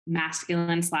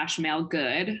masculine / male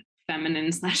good,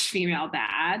 feminine / female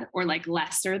bad, or like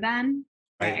lesser than,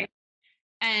 right?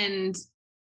 And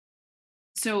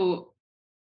so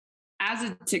as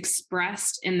it's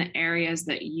expressed in the areas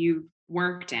that you've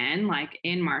worked in, like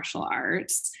in martial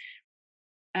arts,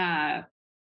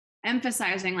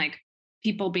 emphasizing like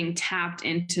people being tapped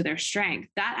into their strength,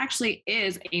 that actually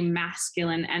is a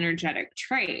masculine energetic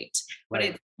trait, but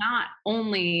it's not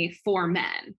only for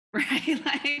men, right?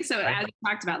 Like, so as you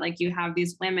talked about, like you have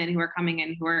these women who are coming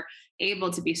in who are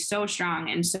able to be so strong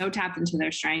and so tapped into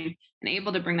their strength and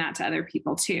able to bring that to other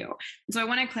people too. And so I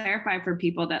want to clarify for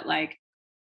people that like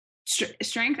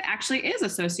strength actually is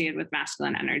associated with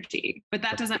masculine energy, but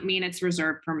that doesn't mean it's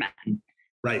reserved for men.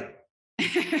 Right.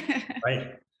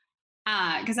 Right.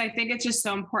 Because I think it's just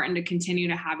so important to continue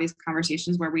to have these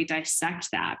conversations where we dissect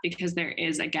that, because there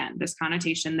is, again, this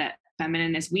connotation that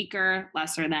feminine is weaker,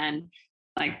 lesser than,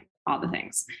 like all the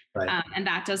things. Right. And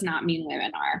that does not mean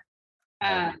women are.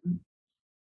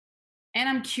 And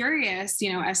I'm curious,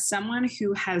 as someone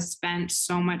who has spent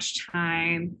so much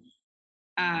time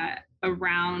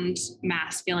around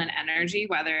masculine energy,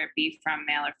 whether it be from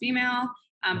male or female,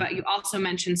 but you also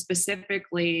mentioned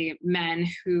specifically men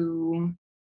who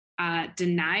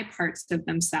deny parts of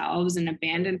themselves and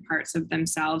abandon parts of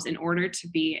themselves in order to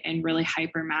be in really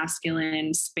hyper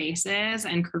masculine spaces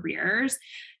and careers.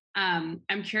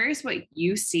 I'm curious what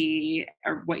you see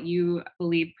or what you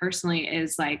believe personally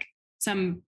is like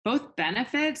some both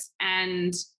benefits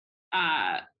and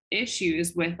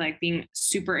issues with like being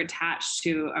super attached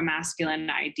to a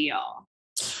masculine ideal.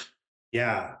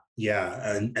 Yeah.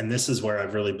 And this is where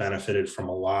I've really benefited from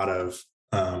a lot of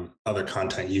other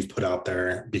content you've put out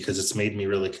there, because it's made me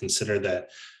really consider that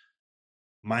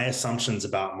my assumptions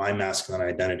about my masculine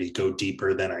identity go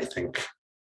deeper than I think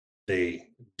they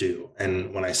do.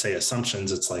 And when I say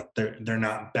assumptions, it's like they're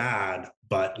not bad,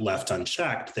 but left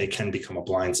unchecked, they can become a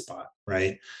blind spot,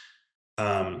 right?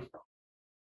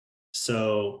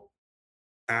 So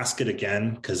ask it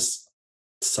again, because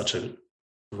it's such a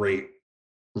great,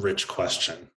 rich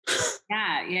question.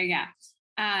 Yeah.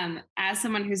 As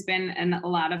someone who's been in a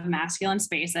lot of masculine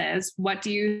spaces, what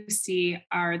do you see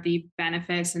are the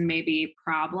benefits and maybe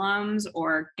problems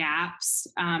or gaps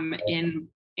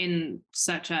in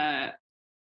such a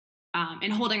in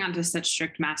holding on to such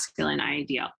strict masculine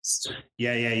ideals?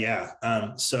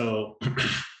 Yeah. So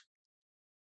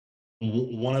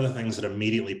one of the things that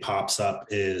immediately pops up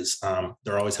is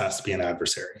there always has to be an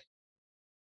adversary.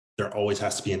 There always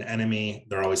has to be an enemy.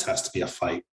 There always has to be a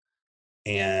fight.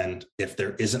 And if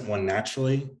there isn't one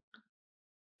naturally,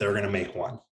 they're going to make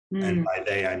one. And by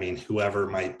they, I mean whoever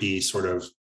might be sort of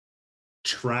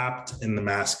trapped in the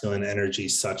masculine energy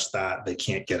such that they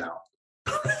can't get out.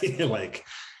 Right?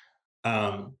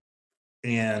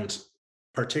 And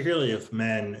particularly if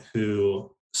men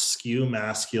who skew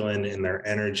masculine in their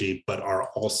energy, but are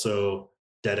also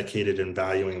dedicated in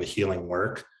valuing the healing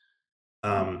work,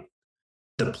 the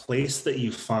place that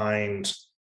you find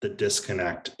the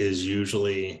disconnect is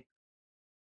usually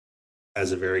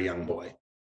as a very young boy.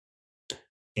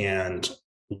 And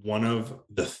one of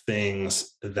the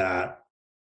things that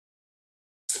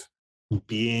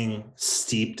being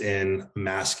steeped in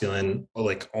masculine,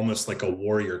 like almost like a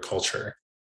warrior culture,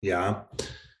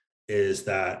 is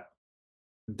that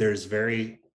there's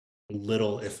very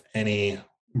little, if any,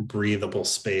 breathable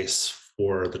space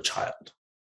for the child,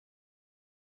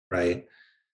 right?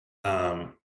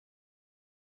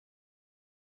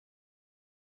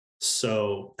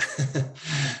 So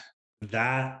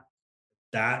that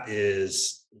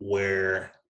is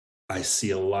where I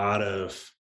see a lot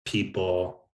of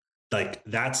people like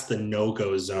that's the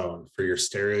no-go zone for your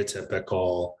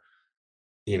stereotypical,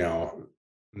 you know,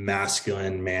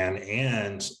 masculine man,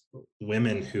 and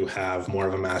women who have more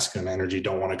of a masculine energy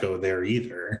don't want to go there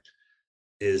either,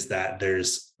 is that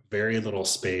there's very little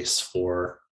space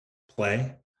for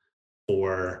play,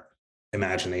 for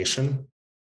imagination.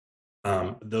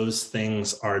 Those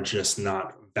things are just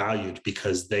not valued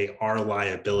because they are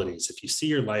liabilities. If you see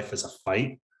your life as a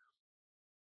fight,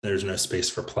 there's no space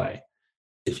for play.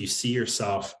 If you see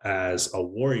yourself as a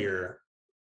warrior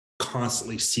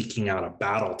constantly seeking out a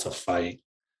battle to fight,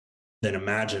 then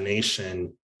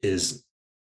imagination is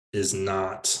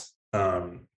not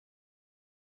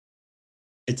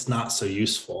it's not so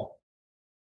useful.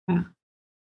 Yeah.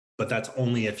 But that's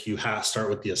only if you start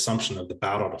with the assumption of the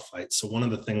battle to fight. So one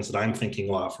of the things that I'm thinking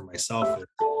a lot for myself is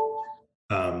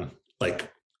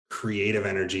like creative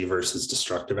energy versus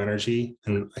destructive energy.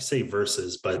 And I say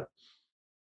versus, but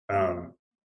um,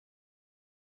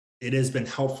 it has been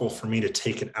helpful for me to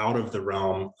take it out of the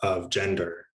realm of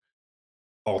gender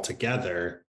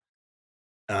altogether.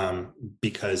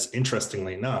 Because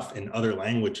interestingly enough, in other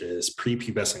languages,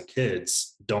 prepubescent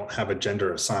kids don't have a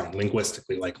gender assigned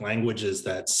linguistically, like languages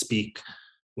that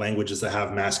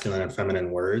have masculine and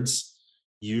feminine words.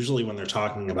 Usually, when they're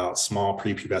talking about small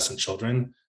prepubescent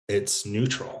children, it's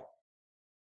neutral.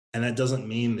 And that doesn't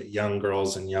mean that young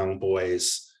girls and young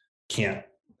boys can't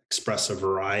express a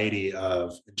variety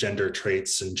of gender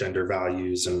traits and gender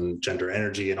values and gender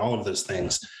energy and all of those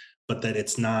things, but that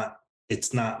it's not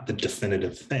the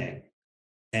definitive thing.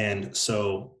 And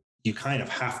so you kind of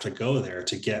have to go there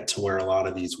to get to where a lot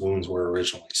of these wounds were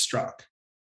originally struck.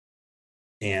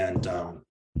 And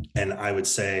I would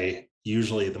say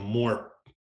usually the more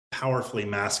powerfully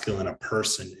masculine a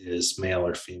person is, male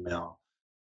or female,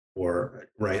 or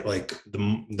right, like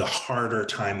the harder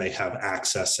time they have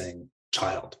accessing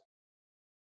child.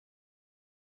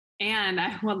 And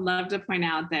I would love to point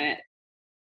out that,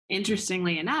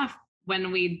 interestingly enough,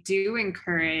 when we do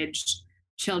encourage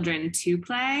children to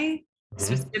play,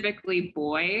 specifically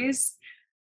boys,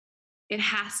 it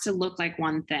has to look like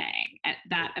one thing.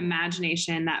 That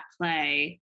imagination, that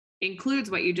play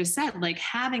includes what you just said, like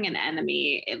having an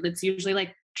enemy. It's usually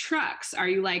like trucks. Are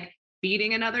you like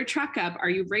beating another truck up? Are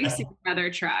you racing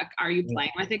another truck? Are you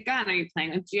playing with a gun? Are you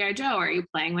playing with G.I. Joe? Are you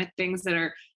playing with things that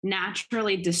are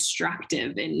naturally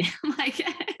destructive and like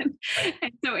and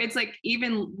so it's like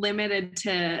even limited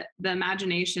to the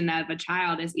imagination of a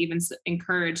child is even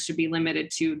encouraged to be limited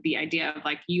to the idea of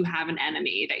like you have an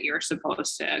enemy that you're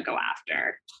supposed to go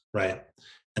after. Right.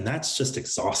 And that's just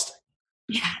exhausting.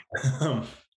 Yeah.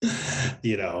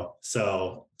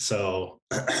 So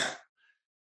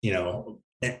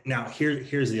now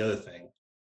here's the other thing.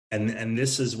 And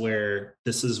this is where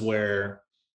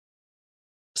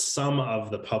some of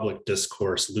the public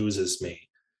discourse loses me.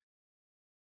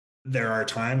 There are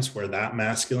times where that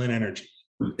masculine energy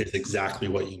is exactly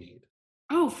what you need.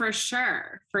 Oh, for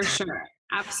sure. For sure.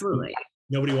 Absolutely.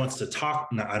 Nobody wants to talk.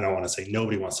 No, I don't want to say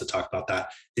nobody wants to talk about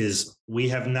that. Is we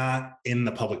have not in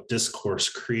the public discourse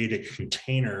created a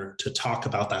container to talk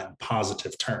about that in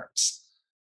positive terms,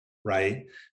 right?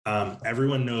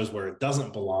 Everyone knows where it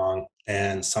doesn't belong.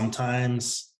 And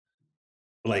sometimes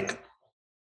like,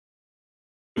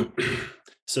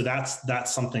 so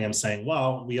that's something I'm saying,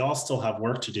 well, we all still have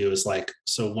work to do, is like,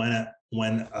 so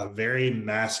when a very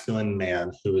masculine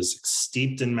man who is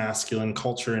steeped in masculine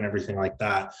culture and everything like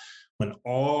that, when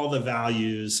all the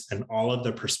values and all of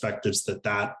the perspectives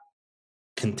that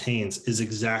contains is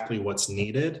exactly what's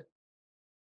needed,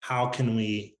 how can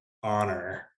we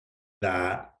honor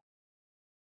that?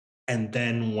 And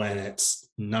then when it's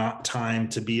not time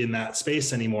to be in that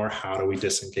space anymore, how do we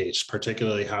disengage?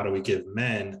 Particularly, how do we give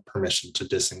men permission to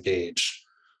disengage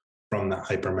from that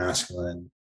hypermasculine,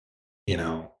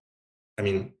 I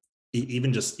mean,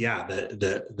 even just,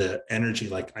 the energy,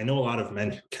 like I know a lot of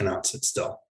men who cannot sit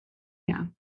still. Yeah.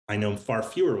 I know far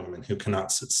fewer women who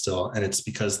cannot sit still. And it's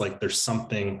because like there's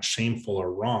something shameful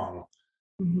or wrong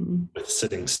with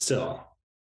sitting still.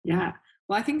 Yeah.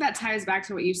 Well, I think that ties back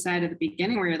to what you said at the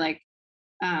beginning, where you're like,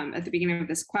 at the beginning of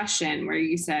this question, where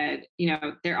you said,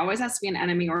 there always has to be an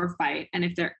enemy or a fight. And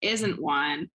if there isn't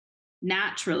one,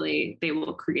 naturally they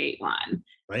will create one.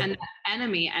 Right. And the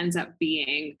enemy ends up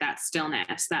being that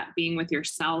stillness, that being with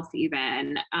yourself,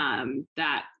 even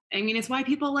it's why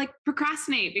people like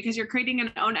procrastinate, because you're creating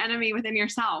an own enemy within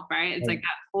yourself, right? It's like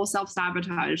that whole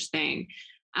self-sabotage thing.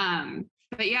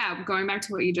 But yeah, going back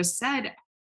to what you just said,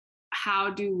 how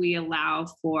do we allow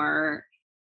for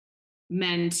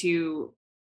men to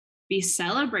be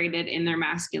celebrated in their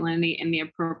masculinity in the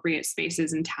appropriate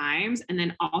spaces and times, and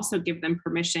then also give them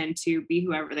permission to be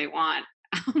whoever they want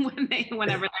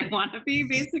whenever they want to be,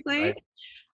 basically.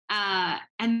 Right.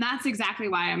 And that's exactly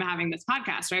why I'm having this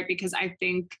podcast, right? Because I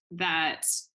think that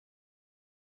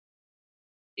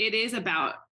it is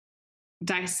about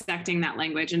dissecting that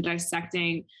language and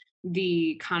dissecting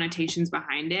the connotations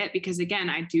behind it. Because again,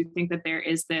 I do think that there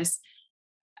is this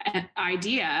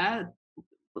idea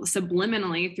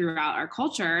subliminally throughout our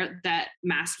culture that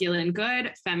masculine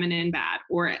good, feminine bad,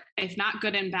 or if not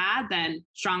good and bad, then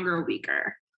stronger or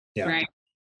weaker. Yeah. Right.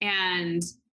 And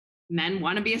men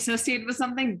want to be associated with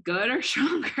something good or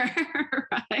stronger,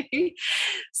 right?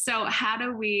 So how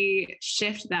do we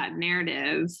shift that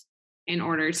narrative in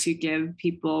order to give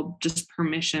people just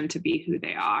permission to be who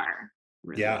they are?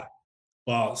 Really? Yeah.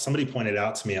 Well, somebody pointed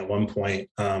out to me at one point,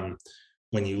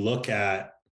 when you look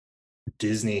at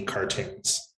Disney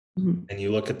cartoons and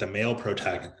you look at the male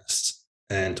protagonist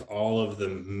and all of the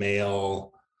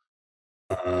male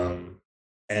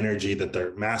energy that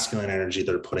they're masculine energy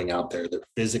they're putting out there, they're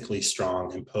physically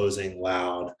strong, imposing,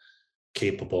 loud,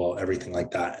 capable, everything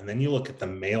like that. And then you look at the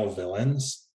male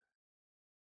villains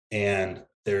and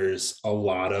there's a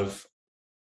lot of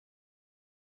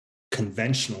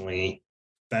conventionally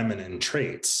feminine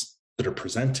traits that are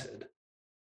presented.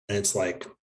 And it's like,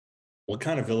 what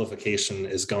kind of vilification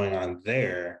is going on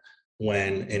there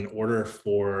when in order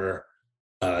for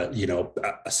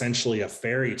essentially a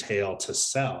fairy tale to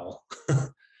sell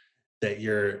that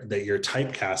you're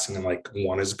typecasting and like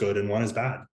one is good and one is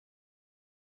bad,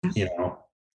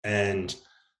 and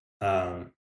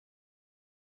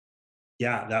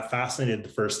that fascinated the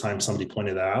first time somebody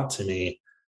pointed that out to me.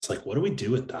 It's like, what do we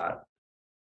do with that?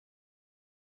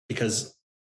 Because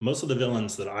most of the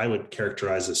villains that I would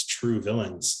characterize as true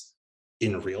villains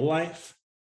in real life,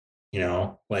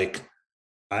 like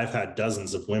I've had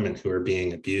dozens of women who are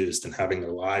being abused and having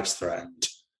their lives threatened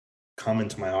come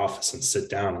into my office and sit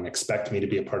down and expect me to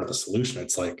be a part of the solution.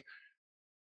 It's like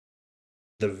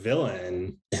the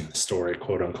villain in the story,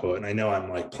 quote unquote, and I know I'm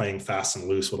like playing fast and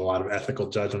loose with a lot of ethical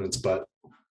judgments, but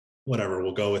whatever,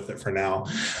 we'll go with it for now,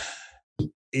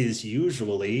 is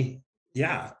usually,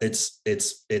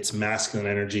 it's masculine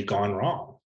energy gone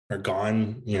wrong or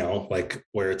gone, like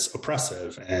where it's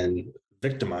oppressive and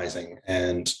victimizing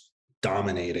and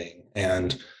dominating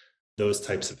and those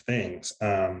types of things.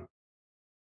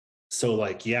 So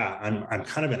like, I'm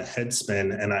kind of in a head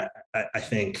spin, and I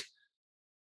think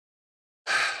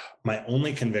my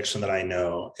only conviction that I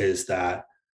know is that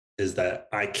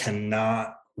I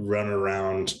cannot run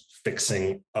around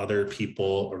fixing other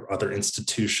people or other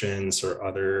institutions or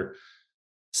other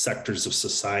sectors of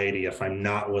society if I'm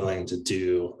not willing to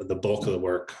do the bulk of the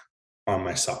work on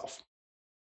myself.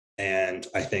 And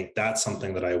I think that's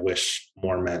something that I wish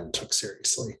more men took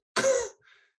seriously.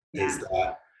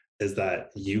 is that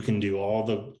you can do all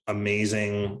the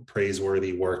amazing,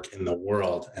 praiseworthy work in the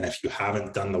world. And if you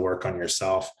haven't done the work on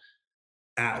yourself,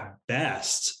 at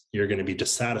best, you're going to be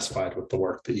dissatisfied with the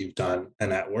work that you've done.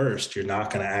 And at worst, you're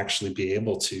not going to actually be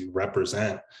able to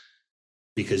represent,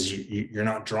 because you're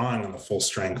not drawing on the full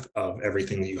strength of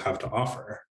everything that you have to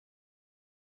offer.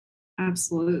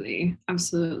 Absolutely.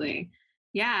 Absolutely.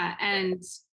 Yeah. And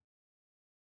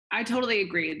I totally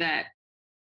agree that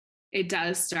it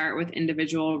does start with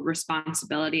individual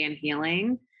responsibility and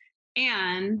healing.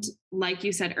 And like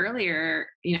you said earlier,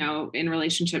 in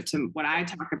relationship to what I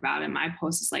talk about in my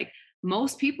posts, is like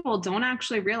most people don't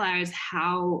actually realize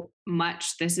how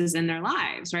much this is in their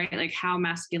lives, right? Like how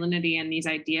masculinity and these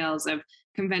ideals of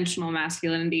conventional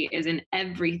masculinity is in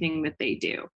everything that they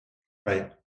do.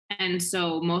 Right. And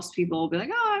so most people will be like,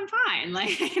 oh, I'm fine.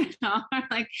 Like,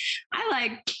 like I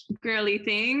like girly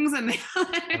things, and they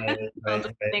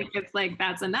think it's like,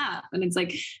 that's enough. And it's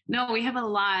like, no, we have a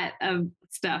lot of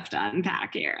stuff to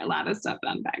unpack here,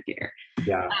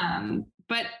 Yeah.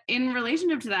 But in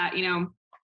relationship to that,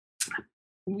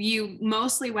 you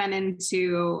mostly went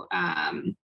into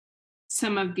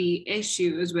some of the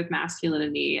issues with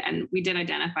masculinity, and we did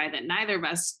identify that neither of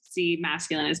us see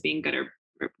masculine as being good or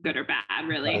bad,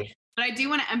 really. Right. But I do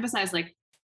want to emphasize, like,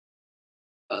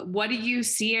 what do you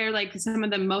see are like some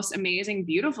of the most amazing,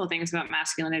 beautiful things about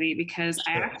masculinity? Because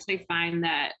I actually find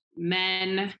that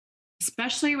men,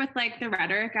 especially with like the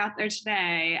rhetoric out there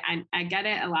today, I get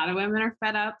it. A lot of women are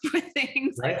fed up with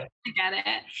things. Right. I get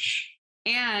it.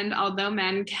 And although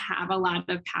men have a lot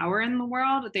of power in the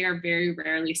world, they are very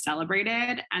rarely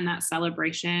celebrated. And that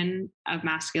celebration of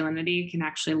masculinity can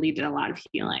actually lead to a lot of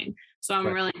healing. So I'm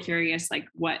Right. really curious, like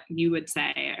what you would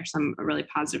say are some really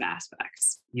positive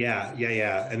aspects. Yeah.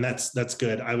 And that's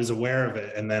good. I was aware of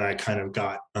it, and then I kind of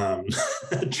got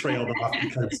trailed off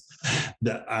because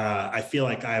I feel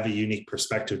like I have a unique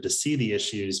perspective to see the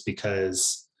issues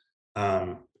because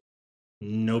um,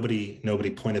 nobody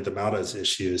pointed them out as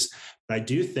issues. But I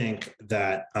do think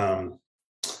that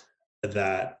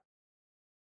that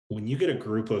when you get a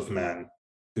group of men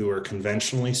who are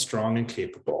conventionally strong and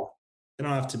capable, they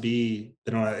don't have to be.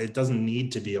 They don't. It doesn't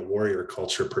need to be a warrior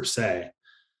culture per se,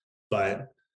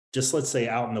 but just let's say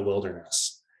out in the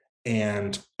wilderness.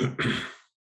 And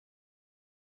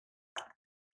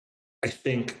I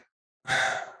think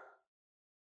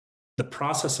the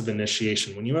process of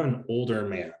initiation, when you have an older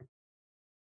man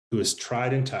who is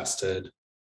tried and tested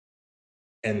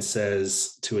and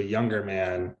says to a younger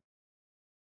man,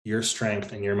 your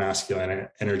strength and your masculine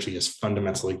energy is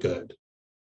fundamentally good,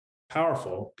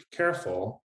 powerful, be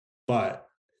careful, but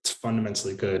it's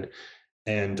fundamentally good.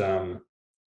 And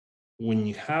when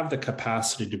you have the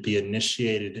capacity to be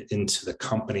initiated into the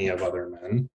company of other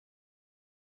men,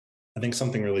 I think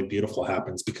something really beautiful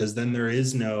happens, because then there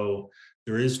is no,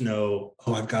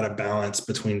 oh, I've got a balance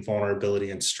between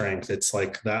vulnerability and strength. It's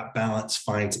like that balance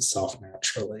finds itself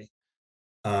naturally.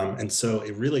 And so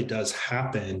it really does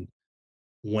happen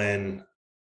when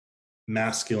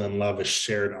masculine love is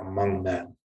shared among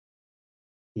men,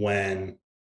 when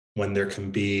there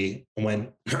can be,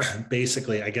 when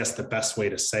basically, I guess the best way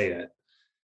to say it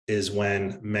is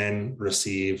when men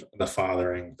receive the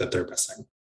fathering that they're missing.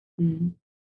 Mm-hmm.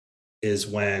 Is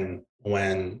when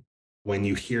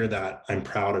you hear that, I'm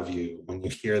proud of you, when you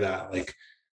hear that, like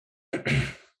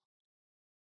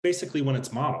basically when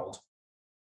it's modeled,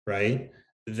 right?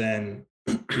 Then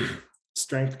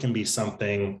strength can be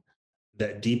something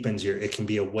that deepens it can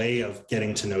be a way of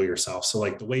getting to know yourself. So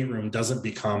like the weight room doesn't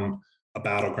become a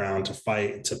battleground to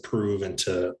fight, to prove, and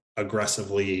to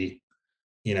aggressively,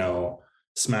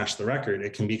 smash the record.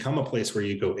 It can become a place where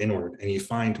you go inward and you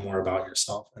find more about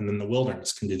yourself. And then the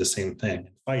wilderness can do the same thing,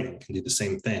 and fighting can do the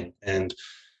same thing. And,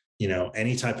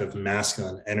 any type of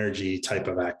masculine energy type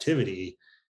of activity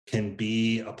can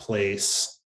be a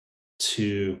place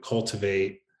to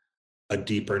cultivate a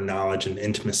deeper knowledge and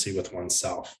intimacy with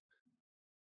oneself.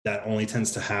 That only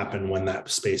tends to happen when that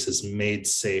space is made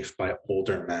safe by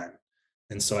older men.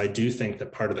 And so I do think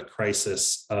that part of the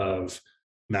crisis of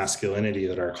masculinity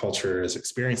that our culture is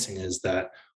experiencing is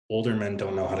that older men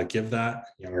don't know how to give that,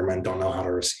 younger men don't know how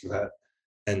to receive that.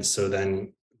 And so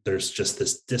then there's just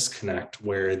this disconnect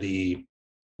where the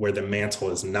mantle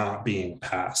is not being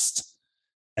passed.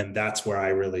 And that's where I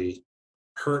really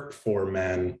hurt for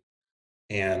men,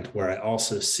 and where I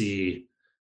also see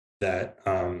that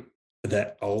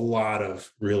that a lot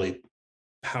of really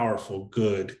powerful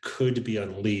good could be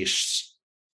unleashed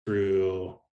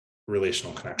through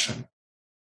relational connection,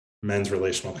 men's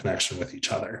relational connection with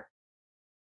each other.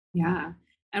 Yeah.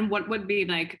 And what would be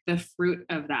like the fruit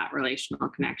of that relational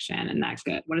connection and that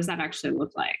good? What does that actually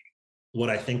look like?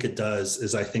 What I think it does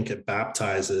is I think it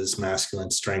baptizes masculine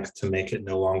strength to make it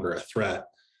no longer a threat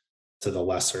to the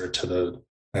lesser, to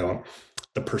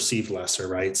the perceived lesser,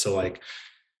 right? So like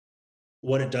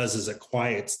what it does is it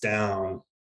quiets down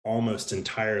almost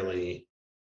entirely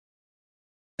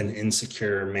an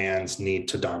insecure man's need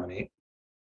to dominate,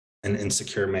 an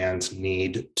insecure man's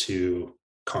need to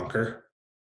conquer,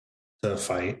 to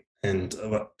fight. And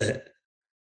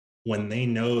when they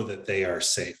know that they are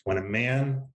safe, when a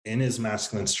man in his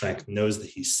masculine strength knows that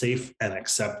he's safe and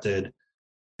accepted,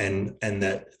 and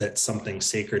that something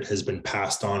sacred has been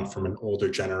passed on from an older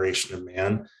generation of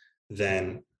man,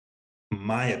 then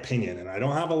my opinion, and I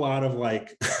don't have a lot of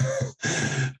like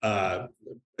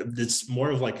it's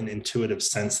more of like an intuitive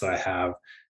sense that I have,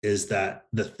 is that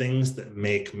the things that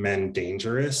make men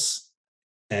dangerous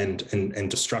and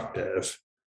destructive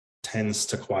tends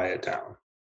to quiet down.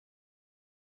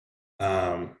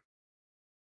 Um,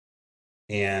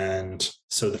 and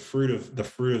so the fruit of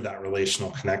that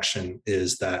relational connection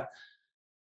is that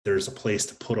there's a place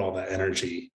to put all that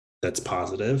energy that's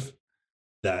positive,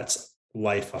 that's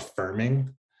life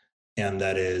affirming, and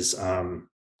that is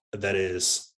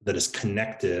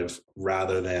connective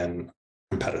rather than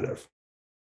competitive.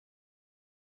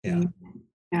 Yeah.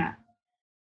 Yeah.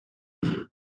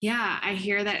 Yeah. I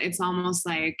hear that it's almost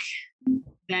like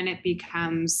then it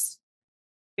becomes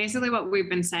basically what we've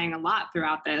been saying a lot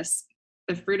throughout this.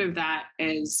 The fruit of that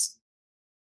is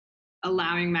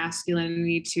allowing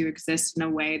masculinity to exist in a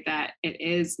way that it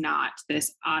is not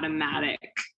this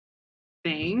automatic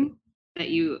thing that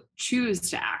you choose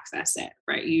to access it,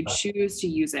 right? You choose to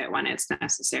use it when it's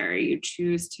necessary. You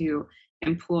choose to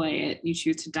employ it. You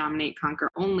choose to dominate, conquer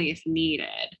only if needed,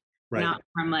 Right. not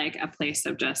from like a place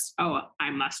of just, oh,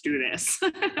 I must do this.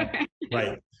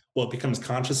 Right. Well, it becomes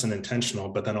conscious and intentional,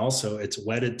 but then also it's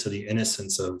wedded to the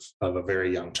innocence of a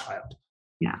very young child.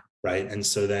 Yeah. Right. And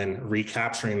so then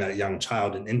recapturing that young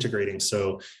child and integrating.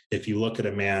 So if you look at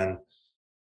a man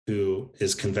who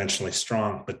is conventionally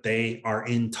strong, but they are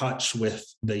in touch with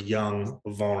the young,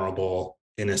 vulnerable,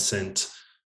 innocent,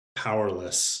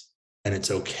 powerless, and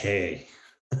it's okay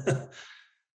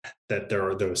that there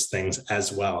are those things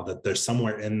as well, that there's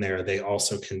somewhere in there they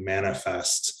also can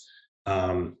manifest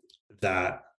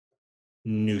that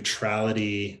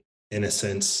neutrality,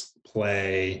 innocence,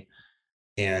 play,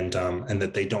 and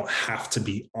that they don't have to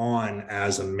be on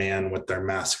as a man with their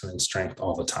masculine strength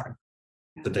all the time.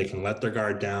 Yeah. That they can let their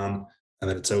guard down and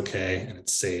that it's okay and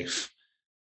it's safe.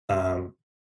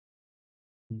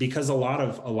 Because a lot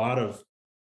of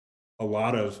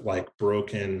like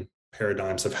broken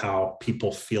paradigms of how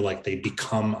people feel like they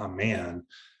become a man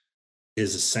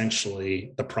is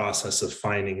essentially the process of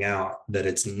finding out that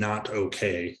it's not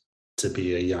okay to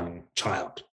be a young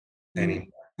child anymore.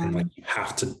 And like you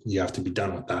have to be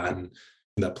done with that. And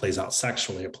that plays out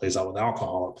sexually, it plays out with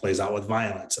alcohol, it plays out with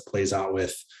violence, it plays out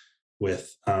with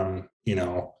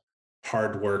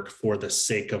hard work for the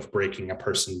sake of breaking a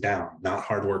person down, not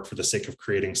hard work for the sake of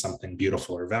creating something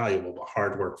beautiful or valuable, but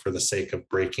hard work for the sake of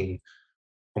breaking,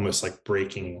 almost like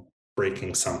breaking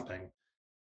something.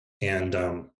 And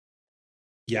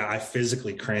I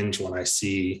physically cringe when I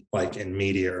see, like in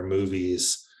media or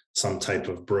movies, some type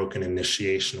of broken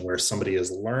initiation where somebody is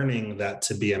learning that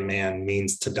to be a man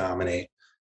means to dominate,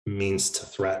 means to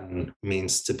threaten,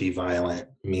 means to be violent,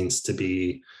 means to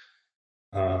be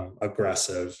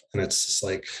aggressive. And it's just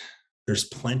like, there's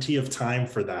plenty of time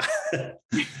for that.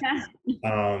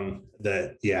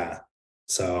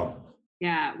 So.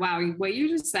 Yeah. Wow. What you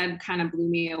just said kind of blew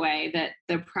me away, that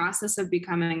the process of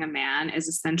becoming a man is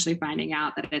essentially finding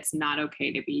out that it's not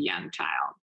okay to be a young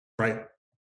child. Right.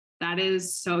 That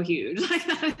is so huge. Like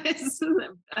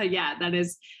that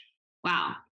is,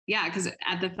 wow. Yeah. Because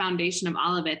at the foundation of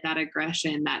all of it, that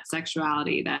aggression, that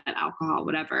sexuality, that alcohol,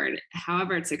 whatever,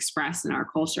 however it's expressed in our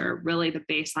culture, really the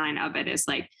baseline of it is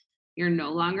like, you're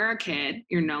no longer a kid.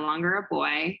 You're no longer a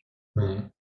boy. Mm-hmm.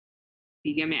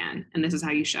 Be a man. And this is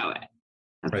how you show it.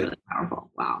 That's right. Really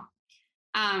powerful. Wow.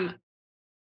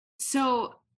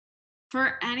 So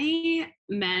for any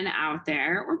men out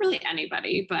there, or really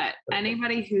anybody, but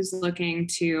anybody who's looking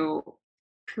to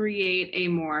create a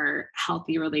more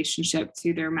healthy relationship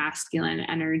to their masculine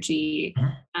energy,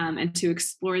 and to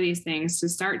explore these things, to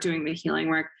start doing the healing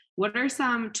work, what are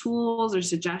some tools or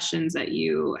suggestions that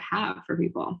you have for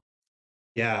people?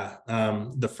 Yeah.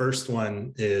 The first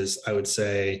one is, I would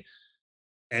say,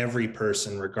 every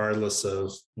person, regardless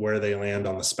of where they land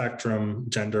on the spectrum,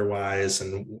 gender wise,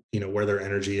 and where their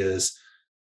energy is,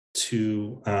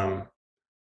 to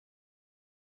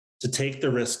take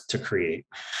the risk to create.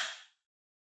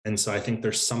 And so I think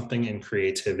there's something in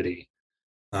creativity.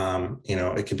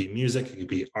 It could be music, it could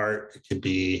be art, it could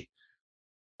be,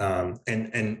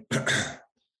 and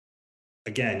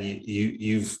again,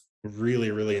 you've really,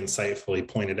 really insightfully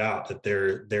pointed out that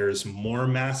there's more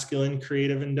masculine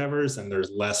creative endeavors and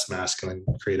there's less masculine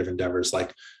creative endeavors.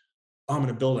 Like, oh, I'm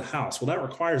going to build a house. Well, that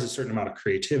requires a certain amount of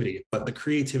creativity, but the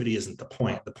creativity isn't the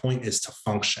point. The point is to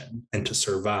function and to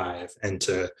survive and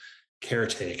to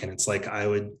caretake. And it's like, I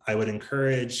would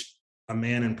encourage a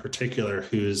man in particular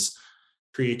whose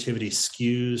creativity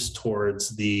skews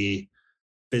towards the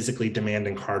physically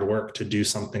demanding hard work to do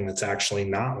something that's actually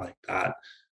not like that.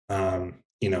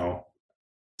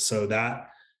 So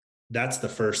that's the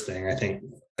first thing. I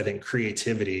think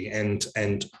creativity, and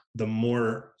the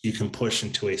more you can push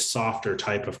into a softer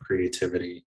type of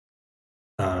creativity,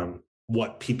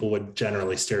 what people would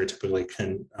generally stereotypically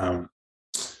can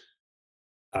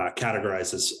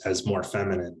categorize as more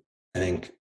feminine. I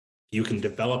think you can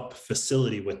develop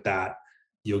facility with that,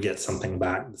 you'll get something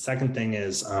back. The second thing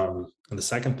is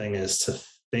to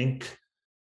think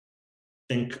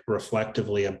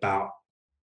reflectively about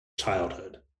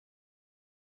childhood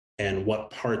and what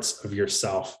parts of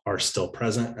yourself are still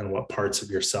present and what parts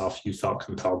of yourself you felt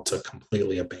compelled to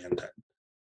completely abandon.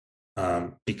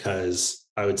 Because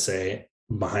I would say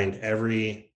behind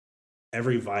every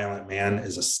violent man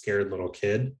is a scared little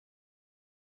kid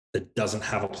that doesn't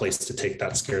have a place to take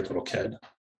that scared little kid.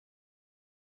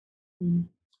 Mm.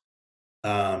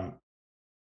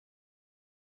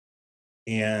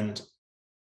 And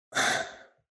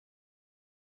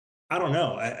I don't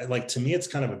know. To me, it's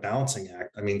kind of a balancing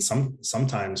act. I mean,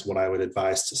 sometimes what I would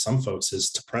advise to some folks is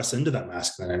to press into that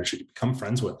masculine energy, to become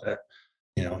friends with it,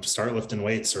 start lifting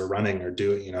weights or running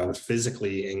or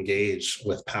physically engage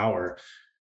with power.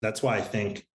 That's why I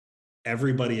think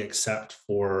everybody except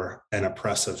for an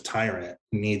oppressive tyrant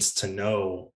needs to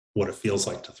know what it feels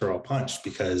like to throw a punch,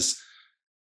 because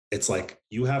it's like,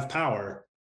 you have power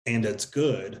and it's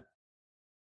good,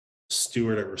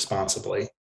 steward it responsibly.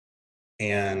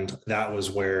 And that was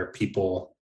where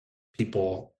people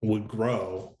would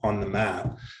grow on the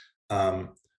mat.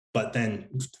 But then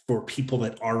for people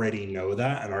that already know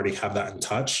that and already have that in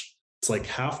touch, it's like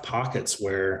have pockets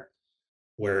where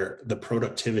the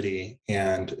productivity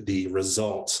and the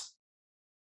results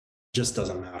just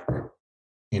doesn't matter,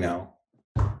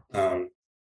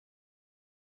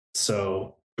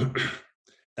 so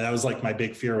that was like my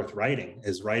big fear with writing.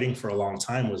 Is writing for a long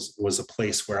time was a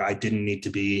place where I didn't need to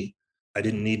be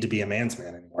a man's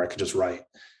man anymore. I could just write.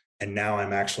 And now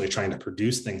I'm actually trying to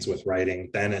produce things with writing.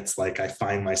 Then it's like I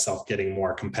find myself getting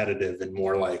more competitive and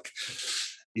more like,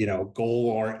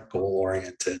 goal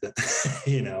oriented,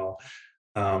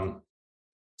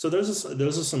 So those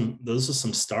are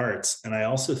some starts. And I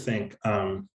also think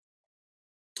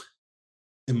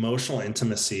emotional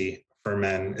intimacy for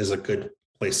men is a good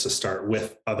place to start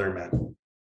with other men.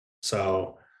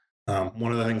 So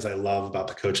one of the things I love about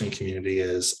the coaching community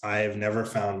is I have never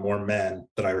found more men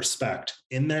that I respect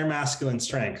in their masculine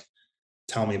strength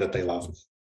tell me that they love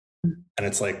me. And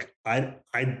it's like, I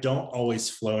don't always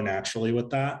flow naturally with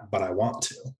that, but I want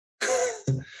to.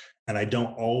 And I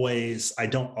don't always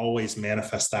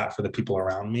manifest that for the people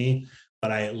around me,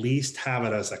 but I at least have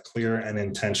it as a clear and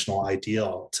intentional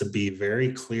ideal to be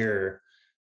very clear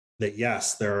that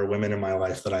yes, there are women in my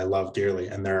life that I love dearly,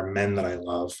 and there are men that I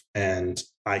love, and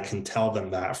I can tell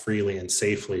them that freely and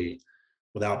safely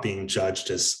without being judged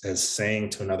as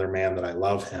saying to another man that I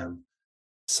love him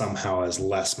somehow as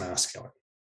less masculine.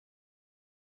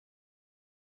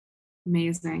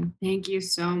 Amazing. Thank you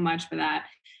so much for that.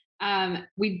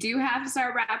 We do have to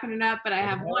start wrapping it up, but I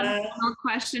have one final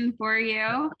question for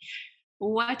you.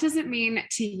 What does it mean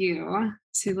to you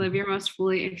to live your most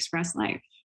fully expressed life?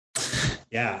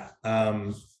 Yeah.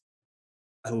 I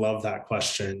love that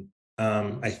question.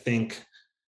 I think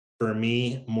for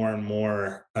me, more and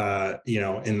more,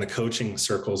 in the coaching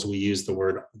circles, we use the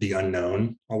word the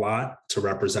unknown a lot to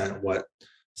represent what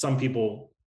some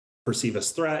people perceive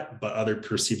as threat, but others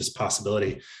perceive as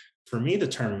possibility. For me, the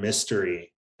term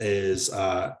mystery is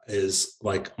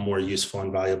like a more useful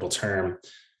and valuable term.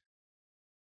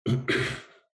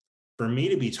 For me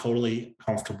to be totally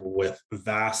comfortable with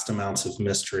vast amounts of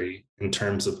mystery in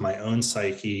terms of my own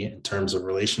psyche, in terms of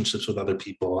relationships with other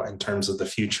people, in terms of the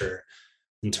future,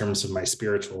 in terms of my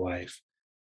spiritual life,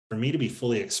 for me to be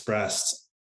fully expressed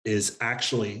is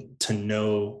actually to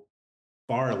know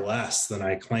far less than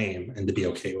I claim and to be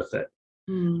okay with it.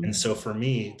 And so for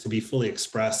me to be fully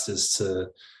expressed is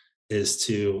to,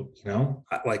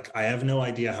 I have no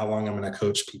idea how long I'm going to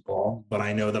coach people, but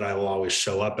I know that I will always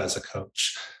show up as a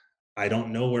coach. I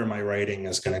don't know where my writing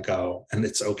is going to go, and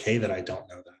it's okay that I don't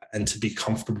know that, and to be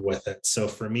comfortable with it. So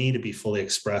for me to be fully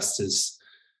expressed is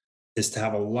to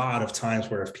have a lot of times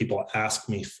where if people ask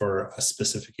me for a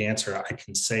specific answer, I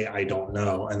can say, I don't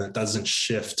know. And that doesn't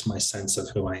shift my sense of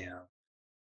who I am.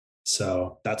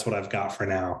 So that's what I've got for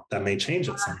now. That may change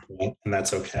at some point, and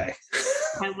that's okay.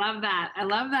 I love that. I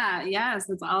love that. Yes,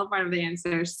 that's all part of the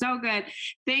answer. So good.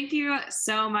 Thank you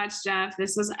so much, Jeff.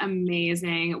 This was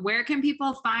amazing. Where can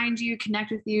people find you,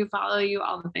 connect with you, follow you,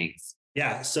 all the things?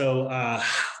 Yeah. So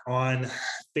on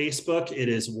Facebook, it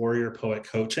is Warrior Poet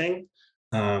Coaching.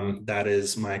 That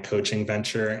is my coaching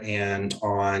venture. And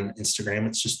on Instagram,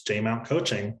 it's just JMount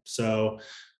Coaching. So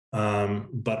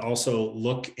but also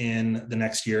look in the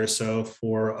next year or so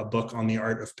for a book on the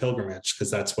art of pilgrimage,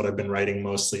 because that's what I've been writing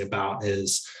mostly about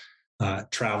is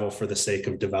travel for the sake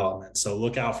of development. So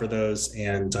look out for those.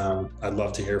 And I'd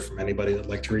love to hear from anybody that'd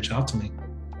like to reach out to me.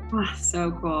 Oh,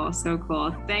 so cool. So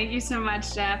cool. Thank you so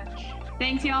much, Jeff.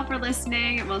 Thanks y'all for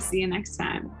listening. We'll see you next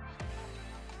time.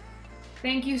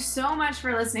 Thank you so much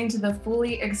for listening to the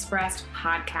Fully Expressed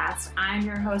podcast. I'm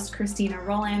your host, Christina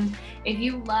Rowland. If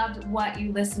you loved what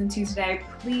you listened to today,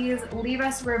 please leave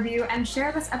us a review and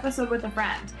share this episode with a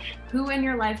friend who in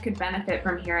your life could benefit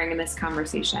from hearing this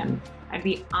conversation. I'd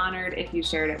be honored if you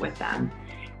shared it with them.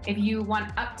 If you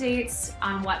want updates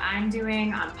on what I'm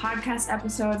doing, on podcast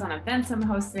episodes, on events I'm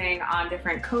hosting, on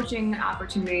different coaching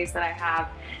opportunities that I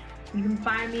have, you can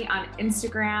find me on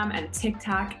Instagram and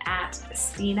TikTok at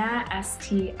Stina,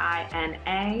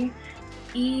 STINA,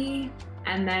 ENA.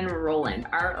 and then Rowland,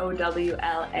 Rowland.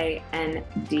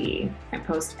 I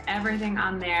post everything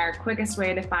on there. Quickest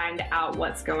way to find out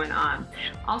what's going on.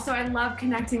 Also, I love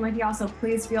connecting with y'all, so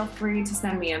please feel free to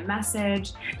send me a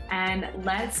message, and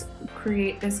let's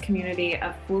create this community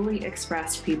of fully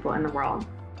expressed people in the world.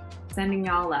 Sending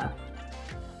y'all love.